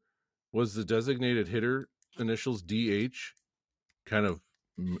wonder, was the designated hitter initials DH kind of,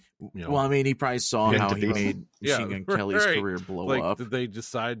 well, I mean, he probably saw how he made Machine Gun Kelly's career blow up. Did they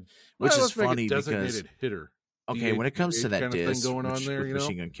decide? Which is let's make funny a designated because hitter. Okay, when it comes to that diss going on there, with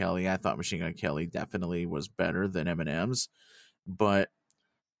Machine Gun Kelly, I thought Machine Gun Kelly definitely was better than Eminem's, but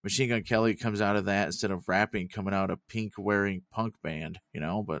Machine Gun Kelly comes out of that instead of rapping, coming out a pink wearing punk band,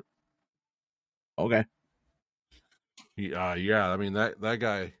 but okay. Yeah, I mean that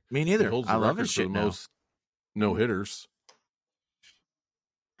guy. Me neither. I love his shit now. Most no hitters.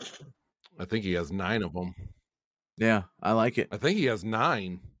 I think he has 9 of them. Yeah, I like it. I think he has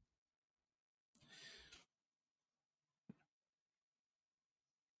 9.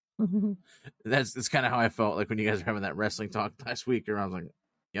 That's kind of how I felt like when you guys were having that wrestling talk last week, or I was like,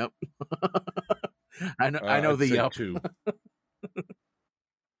 "Yep." I know the yep too.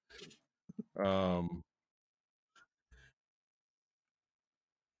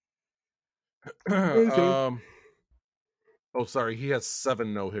 Oh, sorry. He has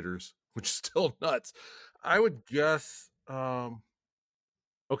 7 no hitters, which is still nuts. I would guess.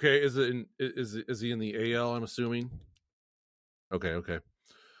 Okay, is he in the AL? I'm assuming. Okay.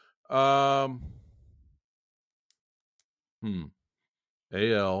 AL.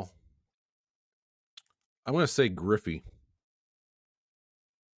 I'm going to say Griffey.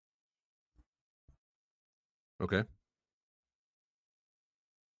 Okay.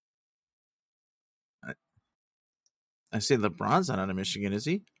 I say LeBron's not out of Michigan, is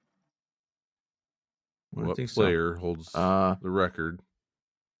he? What player holds the record?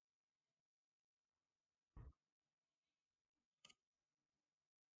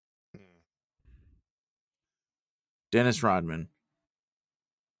 Dennis Rodman.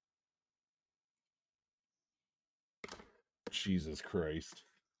 Jesus Christ.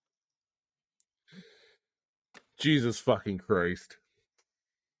 Jesus fucking Christ.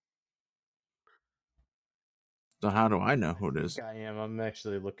 So how do I know who it is? I am. I'm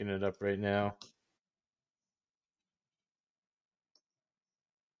actually looking it up right now.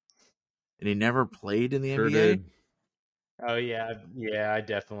 And he never played in the Sure NBA? Did. Oh, yeah. Yeah, I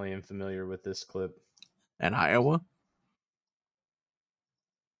definitely am familiar with this clip. At Iowa?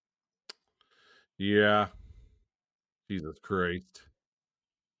 Yeah. Jesus Christ.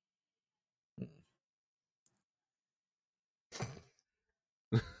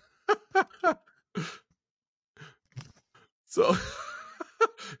 So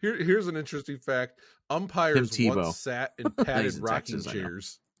here's an interesting fact. Umpires once sat in padded rocking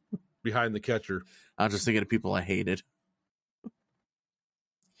chairs. behind the catcher. I was just thinking of people I hated.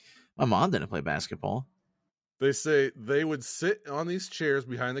 My mom didn't play basketball. They say they would sit on these chairs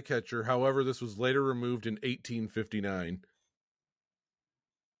behind the catcher. However, this was later removed in 1859.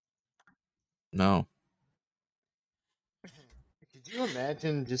 No. Could you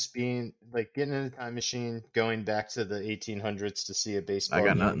imagine just being like getting in a time machine, going back to the 1800s to see a baseball I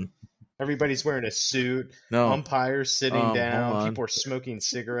got game? nothing. Everybody's wearing a suit. No. Umpires sitting Hold down. on. People are smoking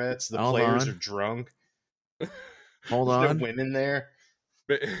cigarettes. The Hold players on. are drunk. Hold There's on. no women there.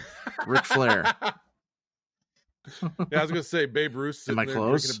 Ric Flair. Yeah, I was gonna say Babe Ruth sitting Am I there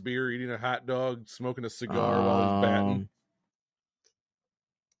close? drinking a beer, eating a hot dog, smoking a cigar while he's batting.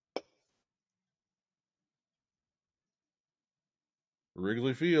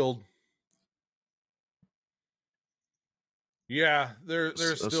 Wrigley Field. Yeah, there's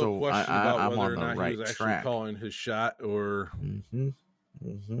still so question I'm about on whether or the not right he was actually track. calling his shot or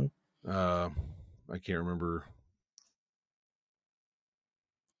Mm-hmm. I can't remember.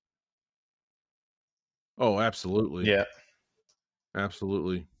 Oh, absolutely. Yeah.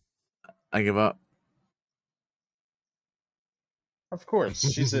 Absolutely. I give up. Of course.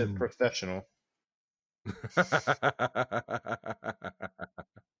 She's a professional.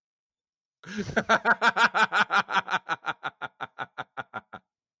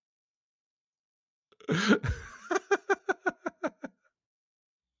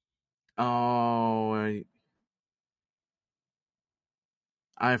 Oh,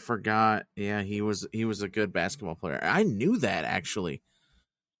 I forgot. Yeah, he was a good basketball player. I knew that, actually.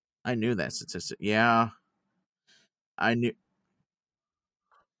 I knew that statistic. Yeah, I knew.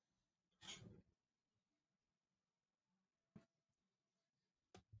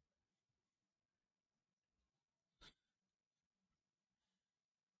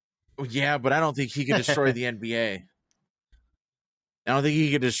 Yeah, but I don't think he could destroy the NBA. I don't think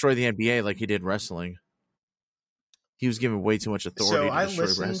he could destroy the NBA like he did wrestling. He was given way too much authority So to I destroy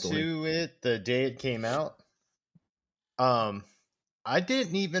listened wrestling. to it the day it came out. I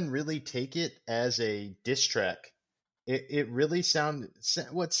didn't even really take it as a diss track. It really sounded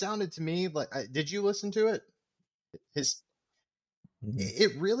to me like. Did you listen to it?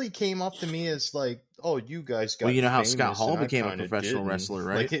 It really came off to me as like, oh, you guys got Well, you know how famous Scott Hall and I became a kinda professional didn't. wrestler,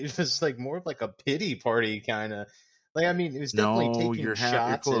 right? Like it was like more of like a pity party kind of. Like I mean, it was definitely No, taking you're shots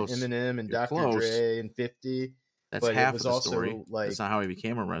at close. Eminem and You're Dr. close. Dre and 50, That's but it half was of the story. also like, That's not how he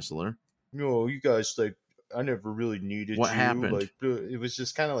became a wrestler. no, you guys like, I never really needed What you. happened? Like it was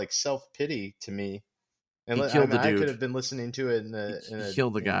just kind of like self pity to me. And He I killed mean, the I could dude. have been listening to it He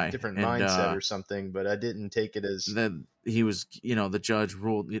killed the guy, different and mindset or something, but I didn't take it as then he was, the judge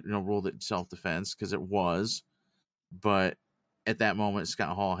ruled it self-defense because it was. But at that moment,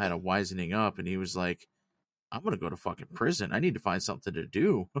 Scott Hall had a wisening up, and he was like, "I'm gonna go to fucking prison. I need to find something to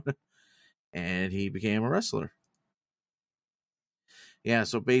do," and he became a wrestler. Yeah,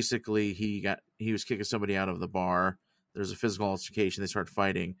 so basically, he was kicking somebody out of the bar. There was a physical altercation. They started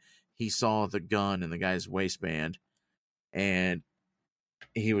fighting. He saw the gun in the guy's waistband, and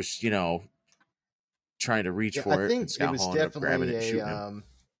he was, trying to reach I for it, and think it Scott was Hall ended up grabbing it and definitely shooting him.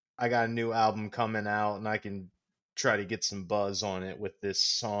 I got a new album coming out and I can try to get some buzz on it with this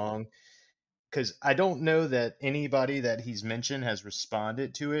song because I don't know that anybody that he's mentioned has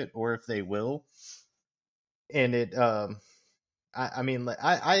responded to it or if they will. And it, I mean, like,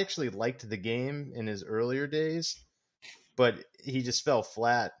 I actually liked the game in his earlier days, but he just fell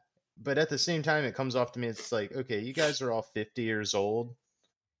flat. But at the same time, it comes off to me, it's like, okay, you guys are all 50 years old.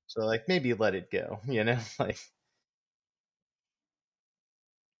 So, like, maybe let it go, Like,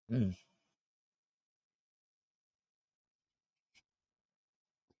 Mm.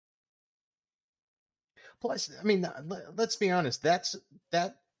 plus, I mean, let's be honest. That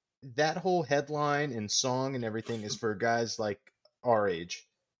that whole headline and song and everything is for guys like our age.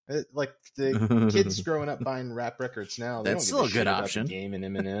 Like the kids growing up buying rap records now, they That's don't give still a a shit good about the option. game and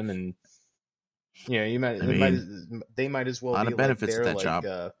Eminem, and they might as well a lot be of like benefits they're at that like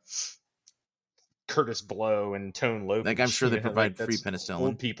job. Curtis Blow and Tone Loc. Like, I'm sure they provide like free that's penicillin.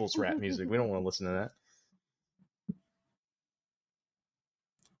 old people's rap music. We don't want to listen to that.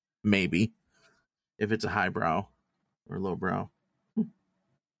 Maybe if it's a highbrow or lowbrow.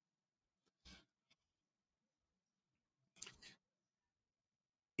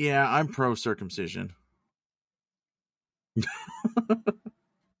 Yeah, I'm pro circumcision.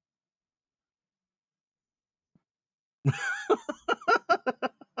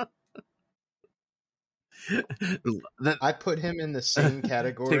 I put him in the same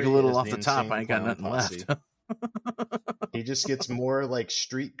category Take a little as off the the top. Insane I ain't got Clown nothing Posse. left. He just gets more like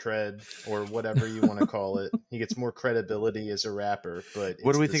street cred or whatever you want to call it. He gets more credibility as a rapper, but What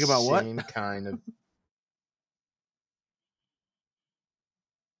it's do we the think about what? same kind of.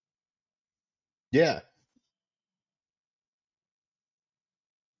 Yeah.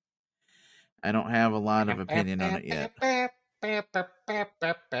 I don't have a lot of opinion on it yet.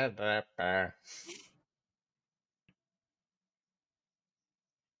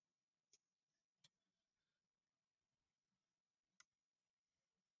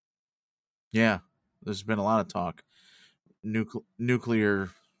 Yeah, there's been a lot of talk. Nuclear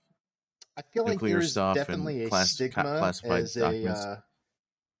I feel like there's stuff and definitely a stigma classified documents.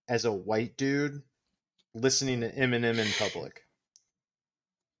 as a white dude listening to Eminem in public.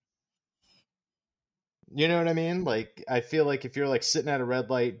 You know what I mean? Like, I feel like if you're like sitting at a red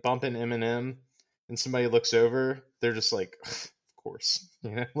light bumping Eminem and somebody looks over, they're just like, of course,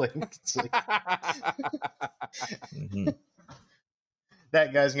 you know, like it's like Mm-hmm.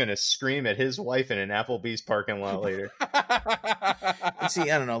 that guy's gonna scream at his wife in an Applebee's parking lot later. And see,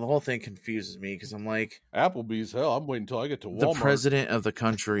 I don't know. The whole thing confuses me because I'm like, Applebee's, hell, I'm waiting until I get to Walmart. The president of the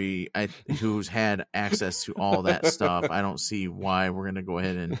country, who's had access to all that stuff, I don't see why we're going to go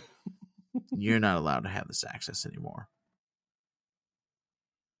ahead and you're not allowed to have this access anymore.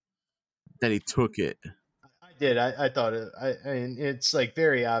 That he took it. I did. I thought it. I mean, it's like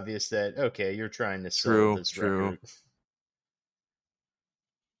very obvious that okay, you're trying to sell this record.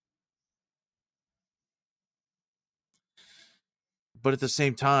 But at the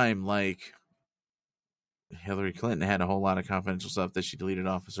same time, like Hillary Clinton had a whole lot of confidential stuff that she deleted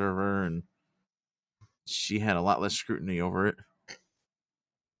off a server, and she had a lot less scrutiny over it.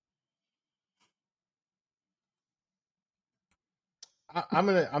 I'm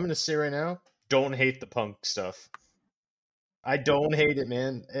gonna say right now, don't hate the punk stuff. I don't hate it,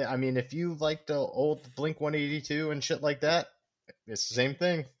 man. I mean, if you like the old Blink 182 and shit like that, it's the same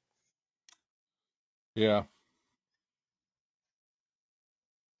thing. Yeah.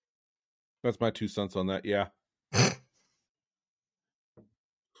 That's my 2 cents on that. Yeah.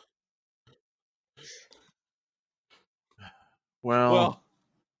 Well,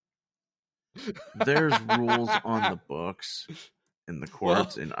 there's rules on the books in the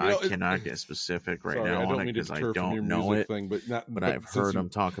courts, and I cannot get specific right now on it because I don't know it. But I've heard them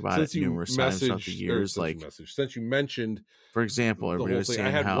talk about it numerous times throughout the years. Since you mentioned, for example, everybody was saying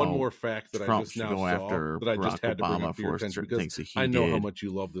I had how one more fact that Trump I just should now go saw after that I just Barack had to bring Obama up to your for attention certain things that he I know did. how much you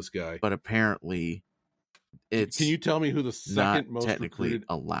love this guy. But apparently, it's can you tell me who the second most technically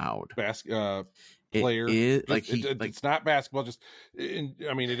allowed player is? It's not basketball.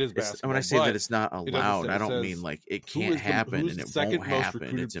 I mean, it is basketball. When I say that it's not allowed, I don't mean like it can't happen and it won't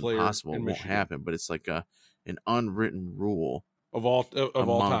happen. It's impossible. It won't happen. But it's like an unwritten rule of all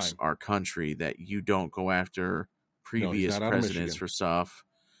amongst time. Our country that you don't go after previous presidents for stuff.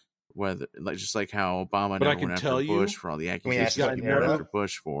 Whether just like how Obama never went after Bush for all the accusations that he went after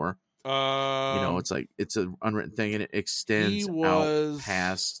Bush for. It's like it's an unwritten thing and it extends out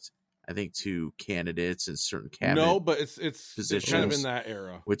past, I think, to candidates and certain cabinet. No, but it's kind of in that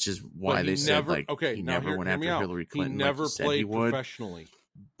era, which is why they said he never went after Hillary Clinton. He never played professionally,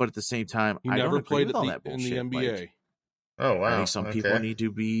 but at the same time, he never played in the NBA. Oh wow! I think some people need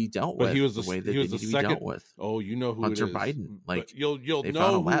to be dealt with. But he was the way that they need to be dealt with. Oh, you know who Hunter it is. Biden. Like you'll they know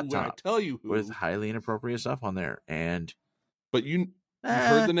found a who laptop when I tell you who with highly inappropriate stuff on there, but you've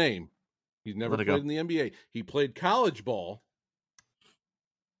heard the name. He's never played in the NBA. He played college ball,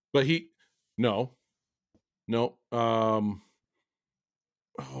 but no. I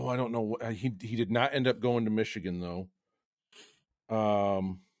don't know. He did not end up going to Michigan though.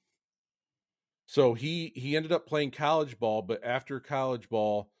 So he ended up playing college ball, but after college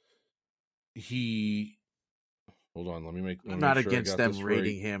ball, hold on. Let me make. I'm not against them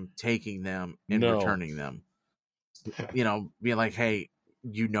rating him, taking them, and returning them. Being like, hey,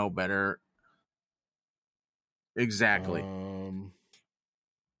 you know better. Exactly.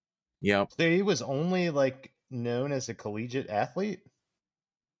 Yep. So he was only known as a collegiate athlete?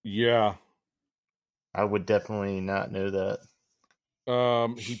 Yeah. I would definitely not know that.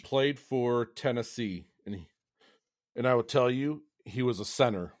 He played for Tennessee, and I would tell you he was a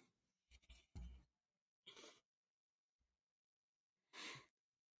center.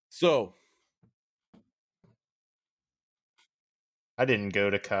 So I didn't go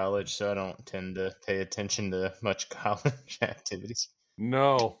to college, so I don't tend to pay attention to much college activities.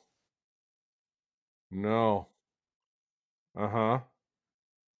 No.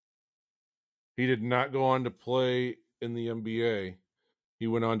 He did not go on to play in the NBA. He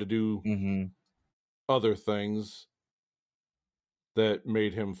went on to do other things that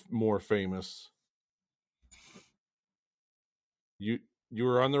made him more famous. You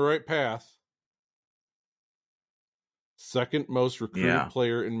were on the right path. Second most recruited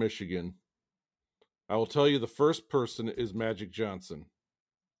player in Michigan. I will tell you the first person is Magic Johnson.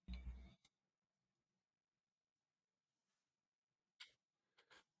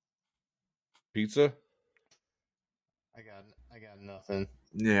 Pizza? I got nothing.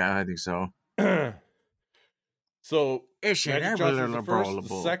 Yeah, I think so. So Magic Johnson's the first.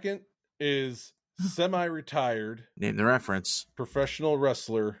 The second is semi-retired. Name the reference. Professional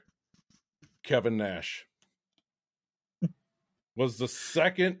wrestler Kevin Nash was the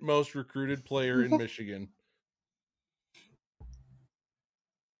second most recruited player in Michigan.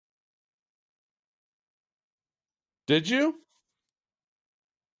 Did you?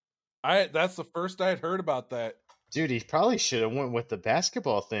 That's the first I had heard about that. Dude, he probably should have went with the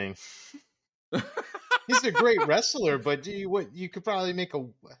basketball thing. He's a great wrestler, but you could probably make a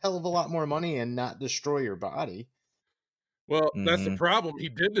hell of a lot more money and not destroy your body. Well, that's the problem. He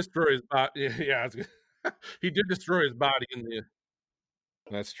did destroy his body. Yeah, he did destroy his body in the.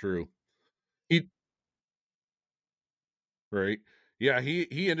 That's true. Right. Yeah,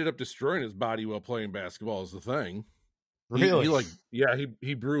 he ended up destroying his body while playing basketball. Is the thing. Really?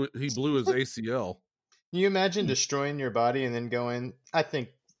 He blew his ACL. Can you imagine destroying your body and then going? I think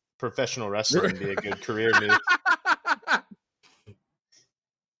professional wrestling would be a good career move.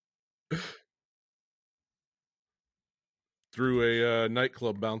 Through a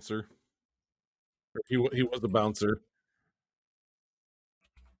nightclub bouncer. He was the bouncer.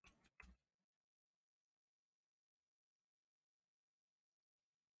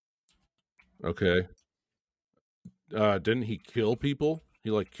 Okay. Didn't he kill people? He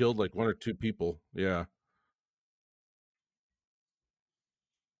killed one or two people. Yeah.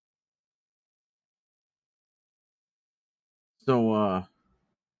 So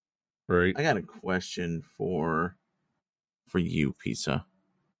right. I got a question for you, Pizza.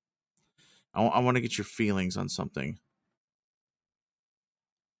 I want to get your feelings on something.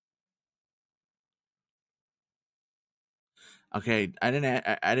 Okay, I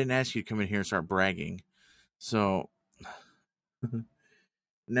didn't ask you to come in here and start bragging. So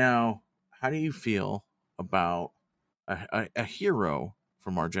now, how do you feel about a hero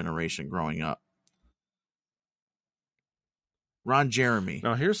from our generation growing up? Ron Jeremy.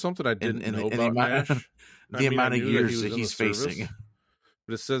 Now, here's something I didn't know about Nash. The amount of years that he's facing.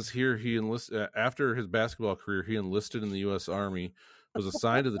 But it says here he enlisted after his basketball career. He enlisted in the U.S. Army, was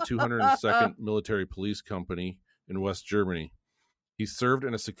assigned to the 202nd Military Police Company in West Germany. He served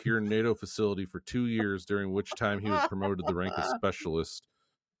in a secure NATO facility for 2 years, during which time he was promoted to the rank of specialist.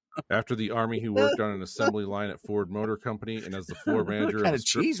 After the Army, he worked on an assembly line at Ford Motor Company and as the floor manager of a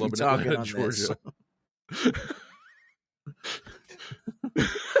strip club in Atlanta, Georgia.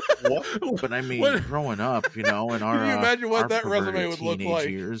 But I mean, growing up, in our can you imagine what that resume would look like?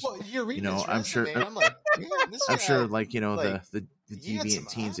 Years, well, you're reading I'm sure. I'm like, I'm sure, the deviant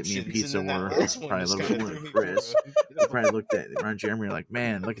teens that me and Pizza were probably a little more than Chris. They probably looked at Ron Jeremy like,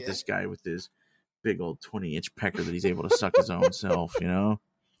 man, look at this guy with his big old 20-inch pecker that he's able to suck his own self.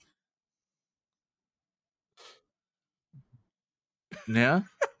 Yeah.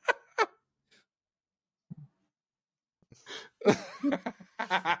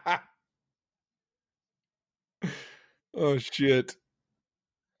 Oh shit.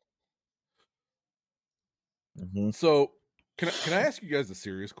 Mm-hmm. So can I ask you guys a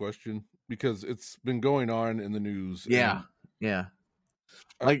serious question, because it's been going on in the news? Yeah.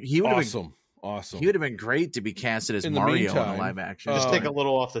 Like he would have been awesome. He would have been great to be casted as Mario in a live action. Just take a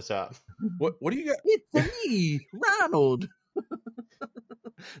little off the top. What do you got? It's me, Ronald.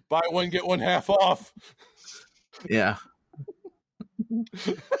 Buy one get one half off. Yeah.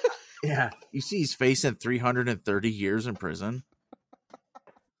 Yeah, you see he's facing 330 years in prison.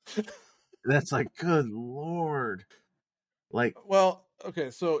 That's like, good Lord. Like, well, okay,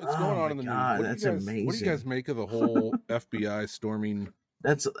 so it's going on in the news. That's amazing. What do you guys make of the whole FBI storming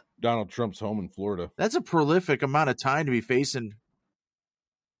Donald Trump's home in Florida? That's a prolific amount of time to be facing.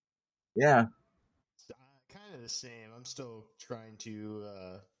 Yeah. Kind of the same. I'm still trying to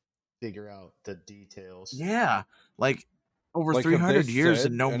figure out the details. Yeah. Like, over 300 years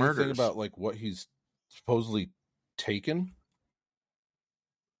and no murders. About what he's supposedly taken?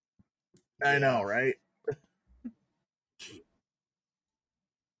 I know, right?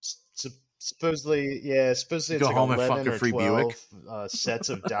 Supposedly it's go like home 11 and fuck or a free 12 sets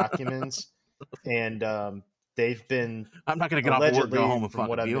of documents, and they've been. I'm not going to get off work, go home and fuck a Buick. From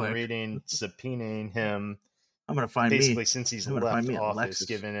what I've been reading, subpoenaing him. I'm going to find basically since he's left office,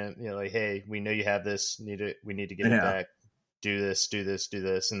 giving it, like, hey, we know you have this. We need to get it back. Do this,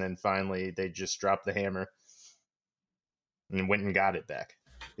 and then finally they just drop the hammer. and went and got it back.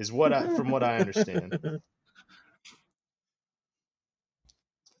 Is from what I understand.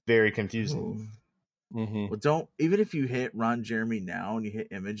 Very confusing. Mm-hmm. Well, even if you hit Ron Jeremy now and you hit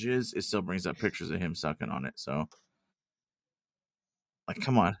images, it still brings up pictures of him sucking on it. So, like,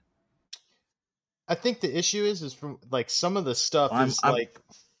 come on. I think the issue is from like some of the stuff is like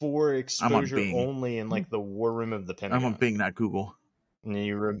for exposure only in like the war room of the Pentagon. I'm on Bing, not Google. And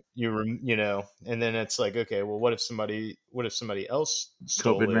you know, and then it's like, okay, well, what if somebody else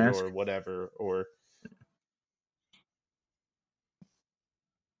stole COVID it mask? or whatever, or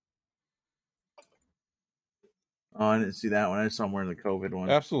Oh, I didn't see that one. I saw more in the COVID one.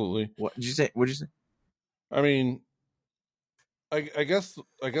 Absolutely. What did you say? What did you say? I mean, I guess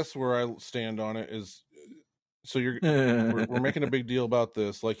where I stand on it is, so we're making a big deal about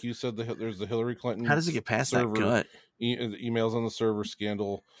this. Like you said, there's the Hillary Clinton. How does it get past server, that gut? Emails on the server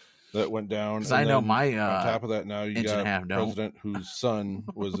scandal that went down. Because I know my on top of that, now you got a don't. president whose son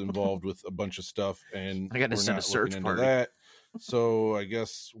was involved with a bunch of stuff, and I got to send a search party. That. So I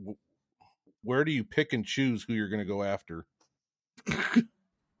guess where do you pick and choose who you're going to go after?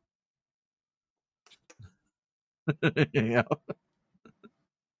 Yeah.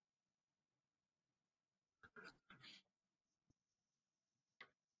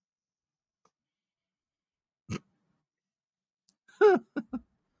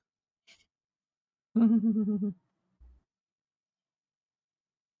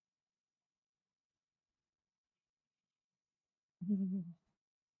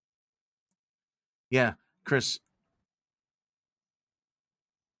 Yeah, Chris.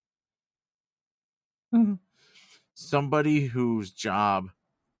 Somebody whose job,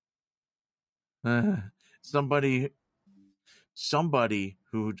 somebody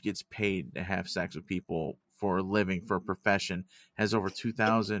who gets paid to have sex with people for a living, for a profession, has over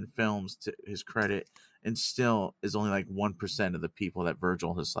 2,000 films to his credit, and still is only like 1% of the people that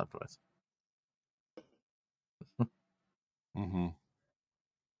Virgil has slept with. Mm-hmm.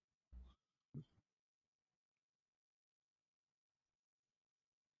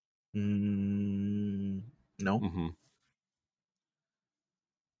 No. Mm-hmm.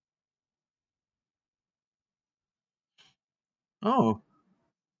 Oh.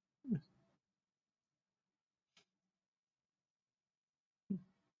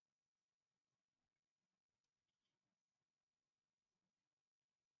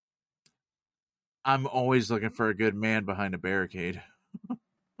 I'm always looking for a good man behind a barricade.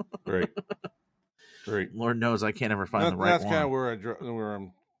 Right. Right. Lord knows I can't ever find the right that's one. That's kind of where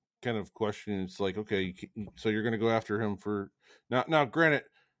I'm kind of questioning. It's like, okay, so you're going to go after him for now. Granted,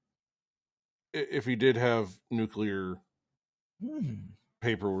 if he did have nuclear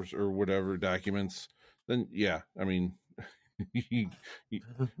papers or whatever documents, then yeah, I mean,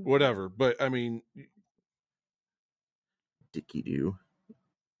 whatever. But I mean, Dicky do.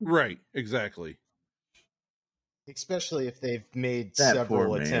 Right, exactly. Especially if they've made that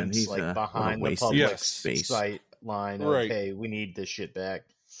several attempts, He's like behind the public space. Site line of, right. hey, we need this shit back.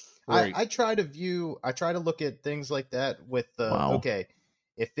 Right. I try to look at things like that with okay,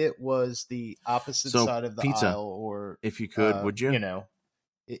 if it was the opposite side of the aisle, or if you could, would you? You know,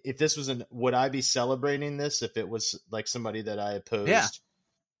 if this was would I be celebrating this if it was like somebody that I opposed? Yeah.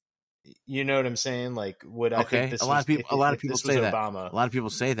 You know what I'm saying? Like, would I think this? A lot of people say that. Obama, a lot of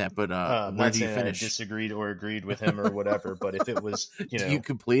people say that, but where do you finish? I disagreed or agreed with him or whatever. But if it was, you know, do you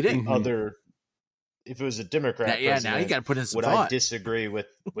complete it? If it was a Democrat, now you got to put in some would thought. I disagree with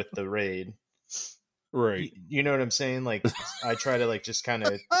the raid? Right. You know what I'm saying? Like, I try to like just kind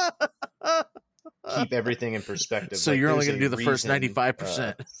of keep everything in perspective. So like, you're only going to do the first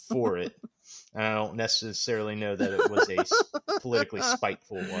 95% for it. And I don't necessarily know that it was a politically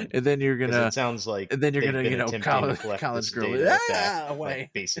spiteful one. And then you're gonna. It sounds like. And then you're gonna, college girl.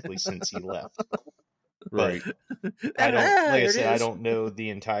 Like, basically since he left. Right. I don't. Like I said, I don't know the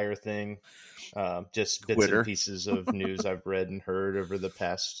entire thing. Just bits and pieces of news I've read and heard over the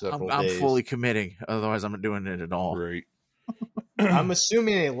past several days. I'm fully committing. Otherwise, I'm not doing it at all. Right. I'm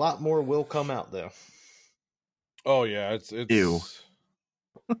assuming a lot more will come out, though. Oh yeah, it's ew.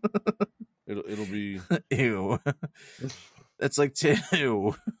 It'll be ew. That's like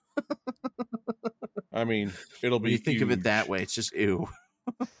ew. I mean, it'll be. When you think of it that way, it's just ew.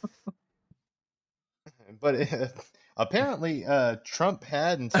 But apparently, Trump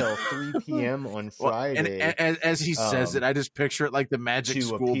had until 3 p.m. on Friday. And as he says it, I just picture it like the magic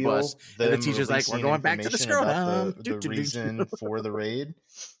school bus. And the teacher's like, we're going back to the scrotum. The reason for the raid.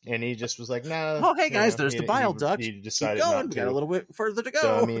 And he just was like, no. Oh, hey, guys, there's the bile duct. He decided Keep going. not to. We got a little bit further to go.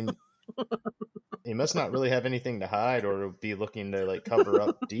 So, I mean, he must not really have anything to hide or be looking to like cover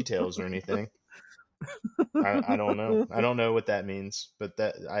up details or anything. I don't know. I don't know what that means, but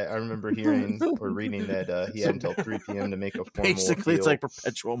that I remember hearing or reading that he had until 3 p.m. to make a formal Basically, appeal, it's like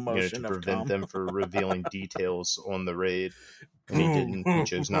perpetual motion to of prevent cum. them for revealing details on the raid, and he didn't. He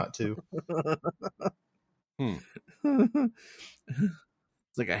chose not to.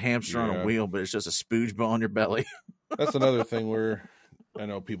 It's like a hamster on a wheel, but it's just a spooge ball in your belly. That's another thing where I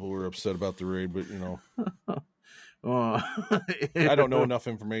know people were upset about the raid, but I don't know enough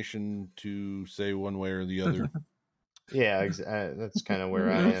information to say one way or the other. Yeah, that's kind of where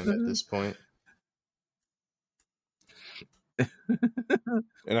I am at this point.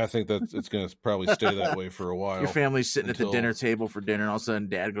 And I think that it's going to probably stay that way for a while. Your family's sitting at the dinner table for dinner, and all of a sudden,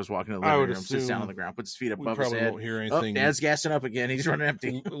 Dad goes walking to the living room, sits down on the ground, puts his feet above his head. Won't hear anything. Dad's gassing up again. He's running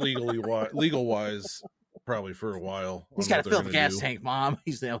empty. Legal wise, probably for a while. He's got to fill the gas tank, Mom.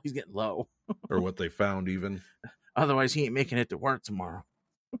 He's getting low. Or what they found, even. Otherwise, he ain't making it to work tomorrow.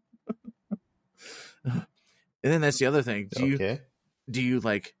 And then that's the other thing. Do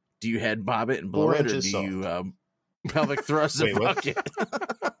you head bob it and blow it, or do you pelvic thrust the bucket?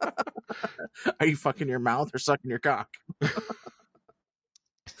 Are you fucking your mouth or sucking your cock?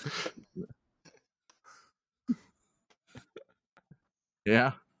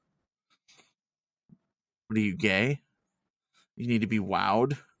 Yeah. What are you, gay? You need to be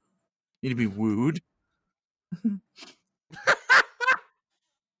wowed. You need to be wooed.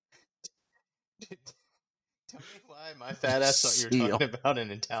 Tell me why my fat ass thought you were talking about an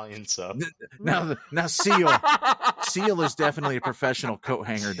Italian sub. Now Seal is definitely a professional coat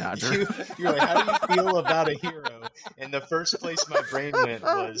hanger dodger. You're like, how do you feel about a hero? And the first place my brain went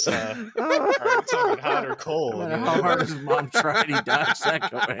was, are we talking hot or cold? No matter how hard his mom tried, he dodged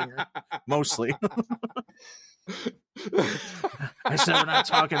that coat hanger. Mostly. I said we're not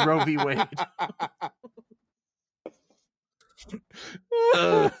talking Roe v. Wade.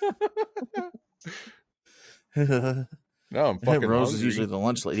 No, I'm fucking Rose hungry. is usually the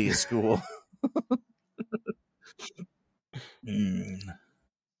lunch lady at school.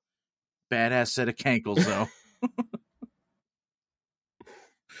 Badass set of cankles, though.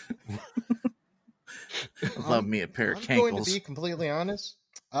 Love me a pair of cankles. I'm going to be completely honest.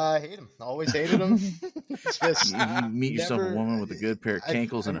 I hate him. Always hated him. Just you meet yourself a woman with a good pair of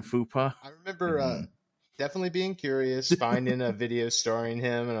cankles and a fupa. I remember definitely being curious, finding a video starring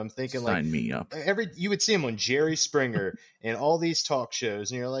him, and I'm thinking, sign me up. You would see him on Jerry Springer and all these talk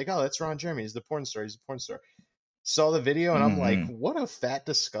shows, and you're like, oh, that's Ron Jeremy. He's the porn star. He's a porn star. Saw the video, and I'm like, what a fat,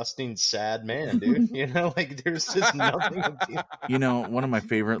 disgusting, sad man, dude. You know, like there's just nothing. You know, one of my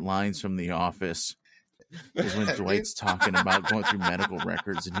favorite lines from The Office is when Dwight's talking about going through medical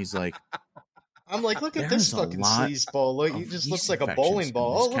records, and he's like, I'm like, look at this fucking sleazeball. Look, he just looks like a bowling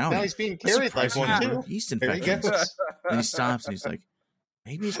ball. Oh, look, now he's being carried like one, too. Yeast infections. And he stops, and he's like,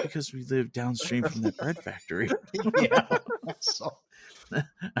 maybe it's because we live downstream from that bread factory. Yeah.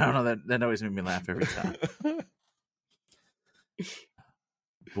 I don't know. That always made me laugh every time.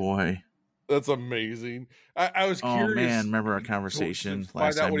 Boy. That's amazing. I was curious. Oh, man. Remember our conversation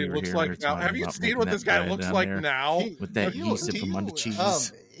last time we were here? Like now. Have you seen what this guy looks like now? With that yeast from under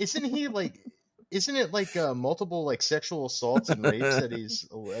cheese. Isn't it like multiple like sexual assaults and rapes that he's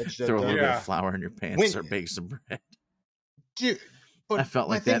alleged? Throw a little bit of flour in your pants or bake some bread. Dude, but I felt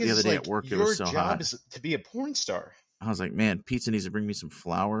like that the other day at work. It was so hot. Your job is to be a porn star. I was like, man, pizza needs to bring me some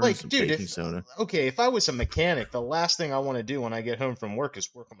flour and some baking soda. Okay, if I was a mechanic, the last thing I want to do when I get home from work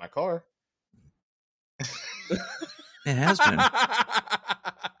is work on my car. It has been.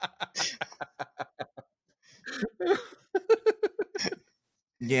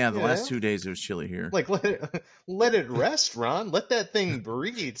 Yeah, the last 2 days it was chilly here. Like, let it rest, Ron. Let that thing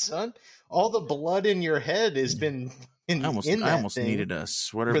breathe, son. All the blood in your head has been I almost needed a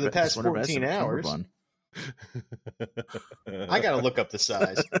sweater for the past 14 hours. I gotta look up the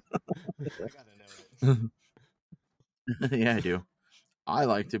size. I gotta know it. Yeah, I do. I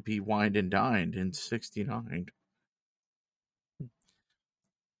like to be wined and dined in 69.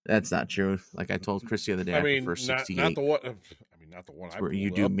 That's not true. Like I told Chris the other day, I prefer 68. Not the one. Not the one. That's where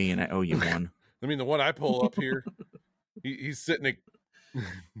you do me, and I owe you one. I mean, the one I pull up here. He's sitting.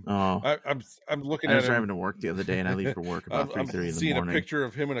 I'm looking at. I was driving to work the other day, and I leave for work about 3:30 in the morning. Seeing a picture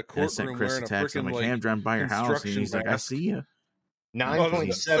of him in a courtroom wearing a freaking I'm like, hey, I'm driving by your house, and he's like, I see you.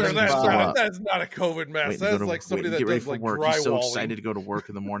 9.75. That's not a COVID mask. That's like somebody that does like drywalling. He's so excited to go to work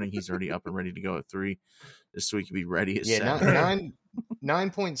in the morning. He's already up and ready to go at 3, just so he can be ready at 7.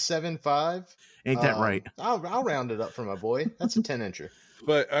 9.75. Ain't that right? I'll round it up for my boy. That's a 10-incher.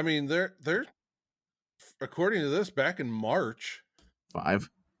 But I mean, they're according to this, back in March,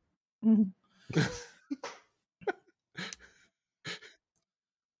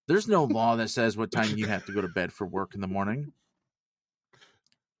 There's no law that says what time you have to go to bed for work in the morning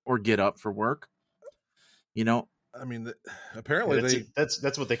or get up for work. You know, I mean, apparently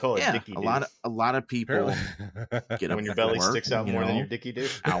that's what they call a dicky a do. lot of people get up When your for belly work, sticks out more than your dicky do.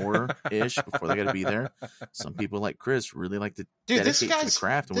 Hour-ish before they got to be there. Some people like Chris really like to dedicate to the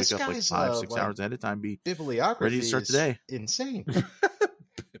craft and wake up like 5-6 hours ahead of time, be bibliography ready to start today. Insane.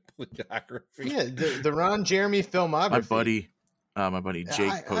 Bibliography. Yeah, the Ron Jeremy filmography. My buddy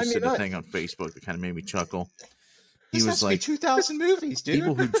Jake posted a thing on Facebook that kind of made me chuckle. He was like, 2,000 movies, dude.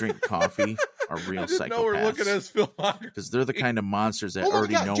 People who drink coffee are real psychopaths. No, we're looking at his filmography because they're the kind of monsters that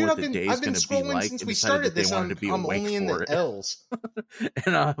already know what the day is going to be like and decided that they wanted to be awake for it. L's.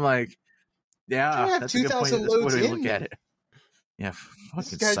 And I'm like, yeah, that's a good point. That's the way to look at it. Yeah,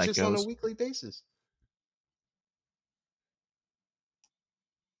 fucking this guy's psychos. Just on a weekly basis.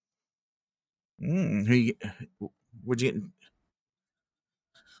 What'd you get?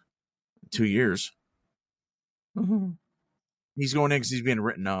 2 years. Mm-hmm. He's going in because he's being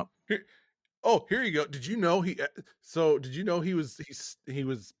written up. Here you go. Did you know he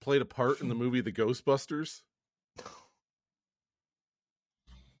was played a part in the movie The Ghostbusters?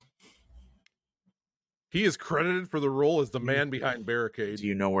 He is credited for the role as the man behind Barricade. Do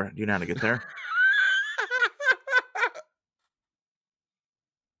you know how to get there?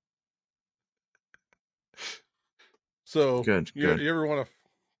 So good. You ever want to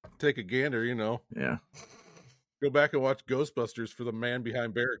take a gander, Yeah. Go back and watch Ghostbusters for the man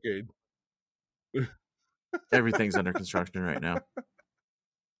behind Barricade. Everything's under construction right now.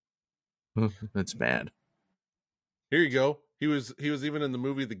 That's bad. Here you go. He was even in the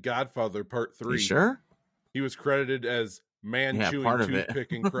movie The Godfather Part 3. You sure? He was credited as man chewing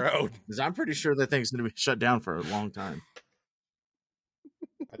toothpick in crowd. Because I'm pretty sure that thing's going to be shut down for a long time.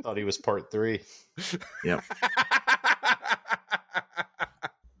 I thought he was Part 3. Yep.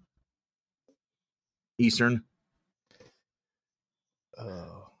 Eastern.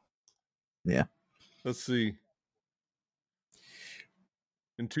 Oh. Yeah. Let's see.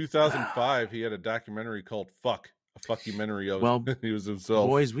 In 2005, he had a documentary called Fuck. A fuckumentary of he was himself.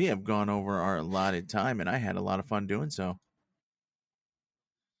 Boys, we have gone over our allotted time, and I had a lot of fun doing so.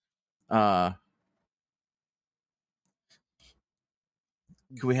 Can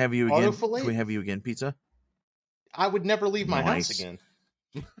we have you again? Can we have you again, Pizza? I would never leave my house again.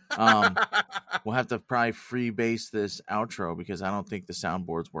 We'll have to probably freebase this outro because I don't think the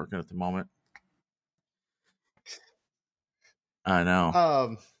soundboard's working at the moment. I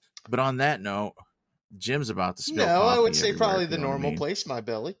know. But on that note, Jim's about to spill coffee. I would say probably the normal place, my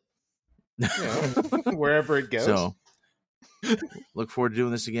belly. Wherever it goes. So, look forward to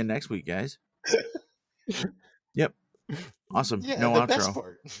doing this again next week, guys. Yep. Awesome. Yeah, no the outro. Best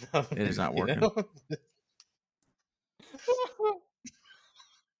part. It is not working.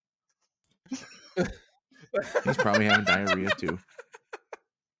 He's probably having diarrhea too.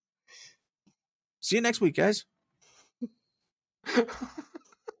 See you next week, guys.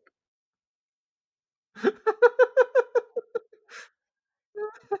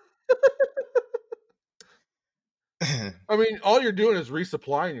 I mean, all you're doing is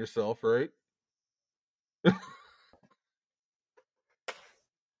resupplying yourself, right?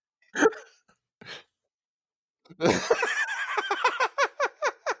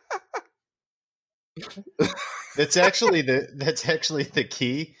 That's actually the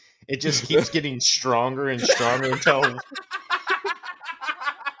key. It just keeps getting stronger and stronger until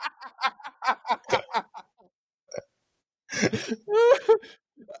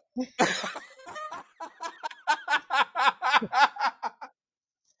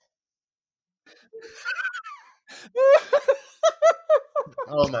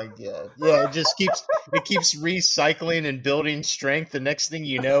oh my god. Yeah, it keeps recycling and building strength. The next thing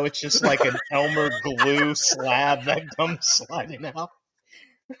you know, it's just like an Elmer glue slab that comes sliding out.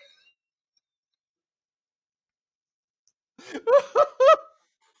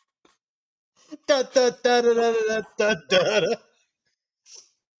 Da, da, da, da, da, da, da, da.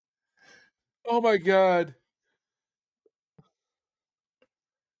 Oh my god.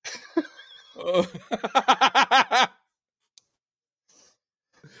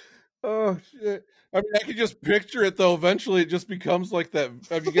 Oh shit. I mean, I can just picture it though. Eventually it just becomes like that.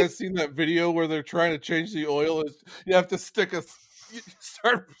 Have you guys seen that video where they're trying to change the oil? You have to stick you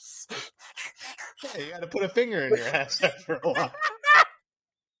got to put a finger in your ass after a while.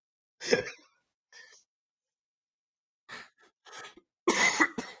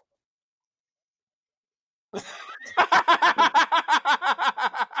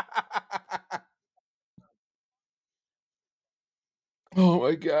 Oh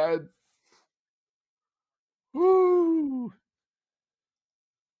my god. Woo.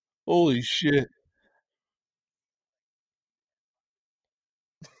 Holy shit.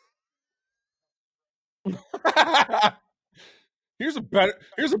 Here's a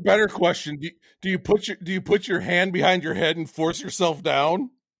better question. Do you put your hand behind your head and force yourself down?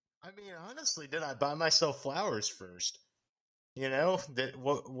 I mean, honestly, did I buy myself flowers first? That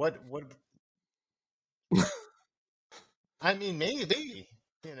what I mean, maybe.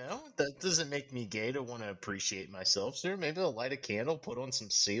 That doesn't make me gay to want to appreciate myself, sir. Maybe I'll light a candle, put on some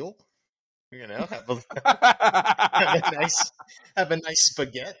seal. Have a have a nice have a nice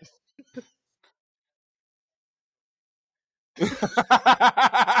spaghetti.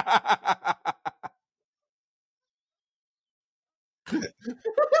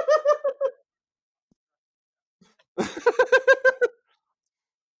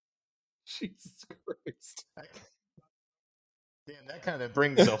 Jesus Christ. Damn, that kind of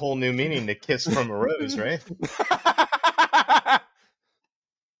brings a whole new meaning to kiss from a rose, right?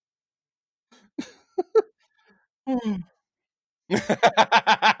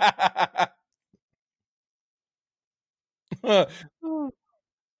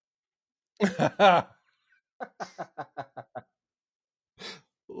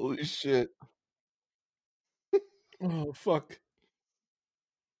 Holy shit. Oh, fuck.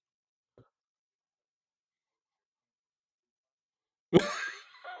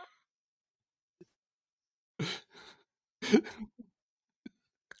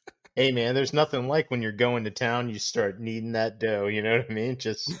 Hey, man, there's nothing like when you're going to town, you start kneading that dough. You know what I mean?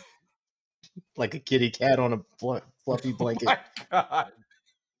 Just like a kitty cat on a fluffy Oh blanket. my God.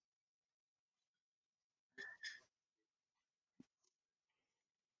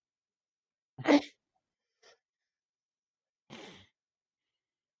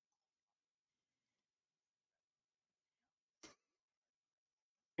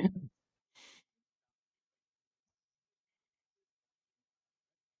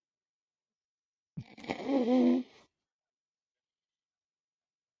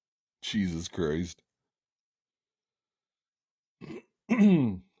 Jesus Christ.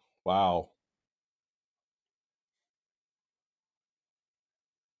 Wow.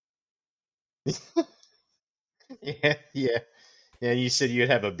 Yeah, yeah, yeah. You said you'd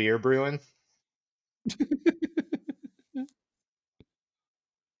have a beer brewing.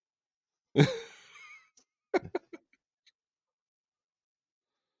 Ugh.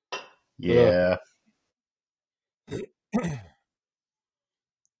 Yeah.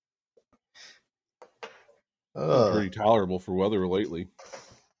 Been pretty Ugh. tolerable for weather lately.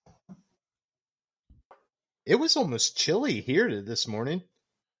 It was almost chilly here this morning.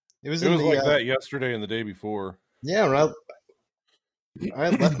 It was It in was the like that yesterday and the day before. yeah. When I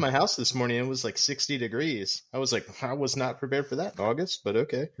left my house this morning, it was like 60 degrees. I was like, I was not prepared for that in August, but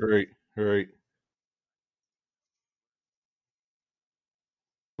okay. Right, right.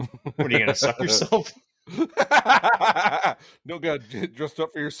 What are you gonna suck yourself? No, God, get dressed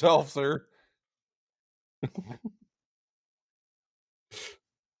up for yourself, sir.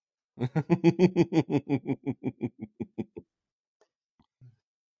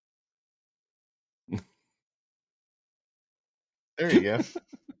 There you go.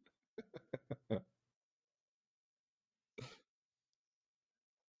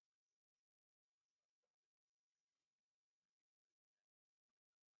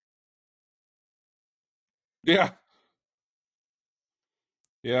 Yeah,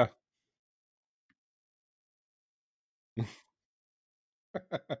 yeah.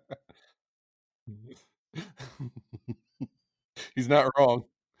 He's not wrong.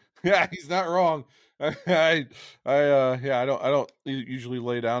 Yeah, he's not wrong. Yeah, I don't usually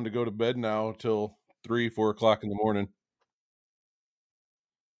lay down to go to bed now till 3, 4 o'clock in the morning.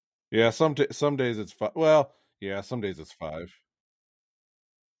 Yeah, some days it's 5. Well, yeah, some days it's 5.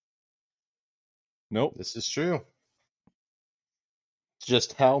 Nope, This is true.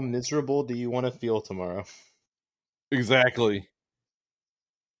 Just how miserable do you want to feel tomorrow? exactly.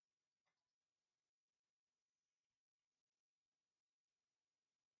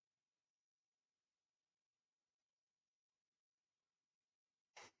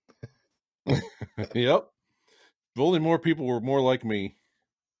 Yep. If only more people were more like me.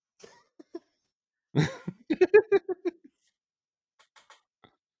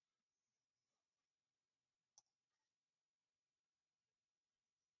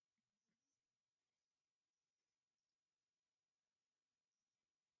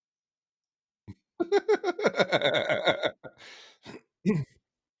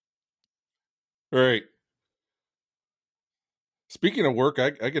 Right. Speaking of work, I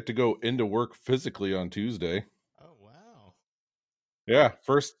get to go into work physically on Tuesday. Oh wow. Yeah,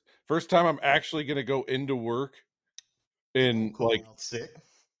 first time I'm actually gonna go into work You won't in call like out sick.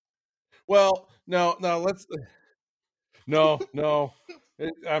 Well, no, let's no.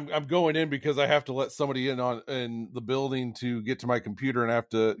 I'm going in because I have to let somebody in the building to get to my computer, and I have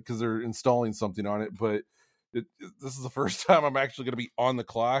to, because they're installing something on it. But this is the first time I'm actually going to be on the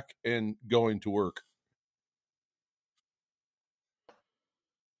clock and going to work.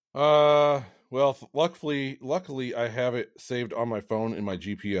 Well, luckily I have it saved on my phone in my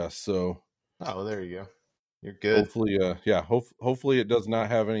GPS, so Oh, there you go. You're good. hopefully, hopefully it does not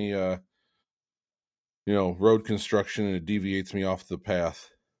have any, road construction and it deviates me off the path.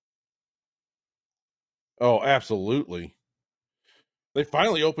 Oh, absolutely. They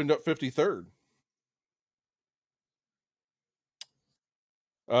finally opened up 53rd.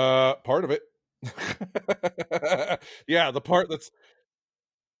 Part of it. Yeah, the part that's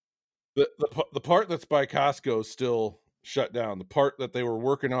the part that's by Costco is still shut down. The part that they were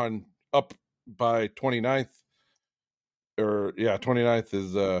working on up by 29th, or 29th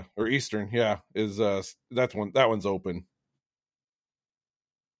is or Eastern, is that one's open.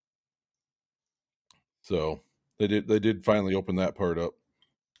 So they did finally open that part up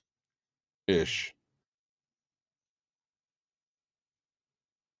ish.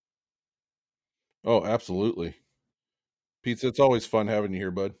 Oh, absolutely. Pizza, it's always fun having you here,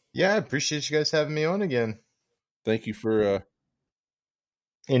 bud. Yeah, I appreciate you guys having me on again. Thank you for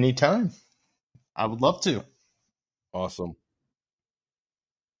Anytime. I would love to. awesome.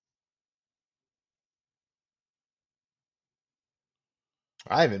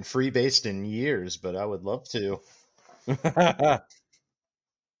 I haven't freebased in years, but I would love to.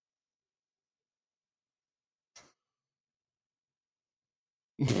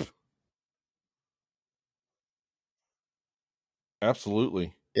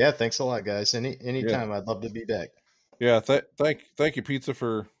 Absolutely. Yeah, thanks a lot, guys. Yeah. Anytime, I'd love to be back. Yeah, thank you, Pizza,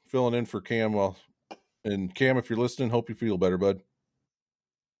 for filling in for Cam. Well, and Cam, if you're listening, hope you feel better, bud.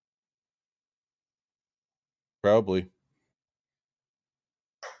 Probably.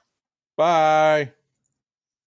 Bye.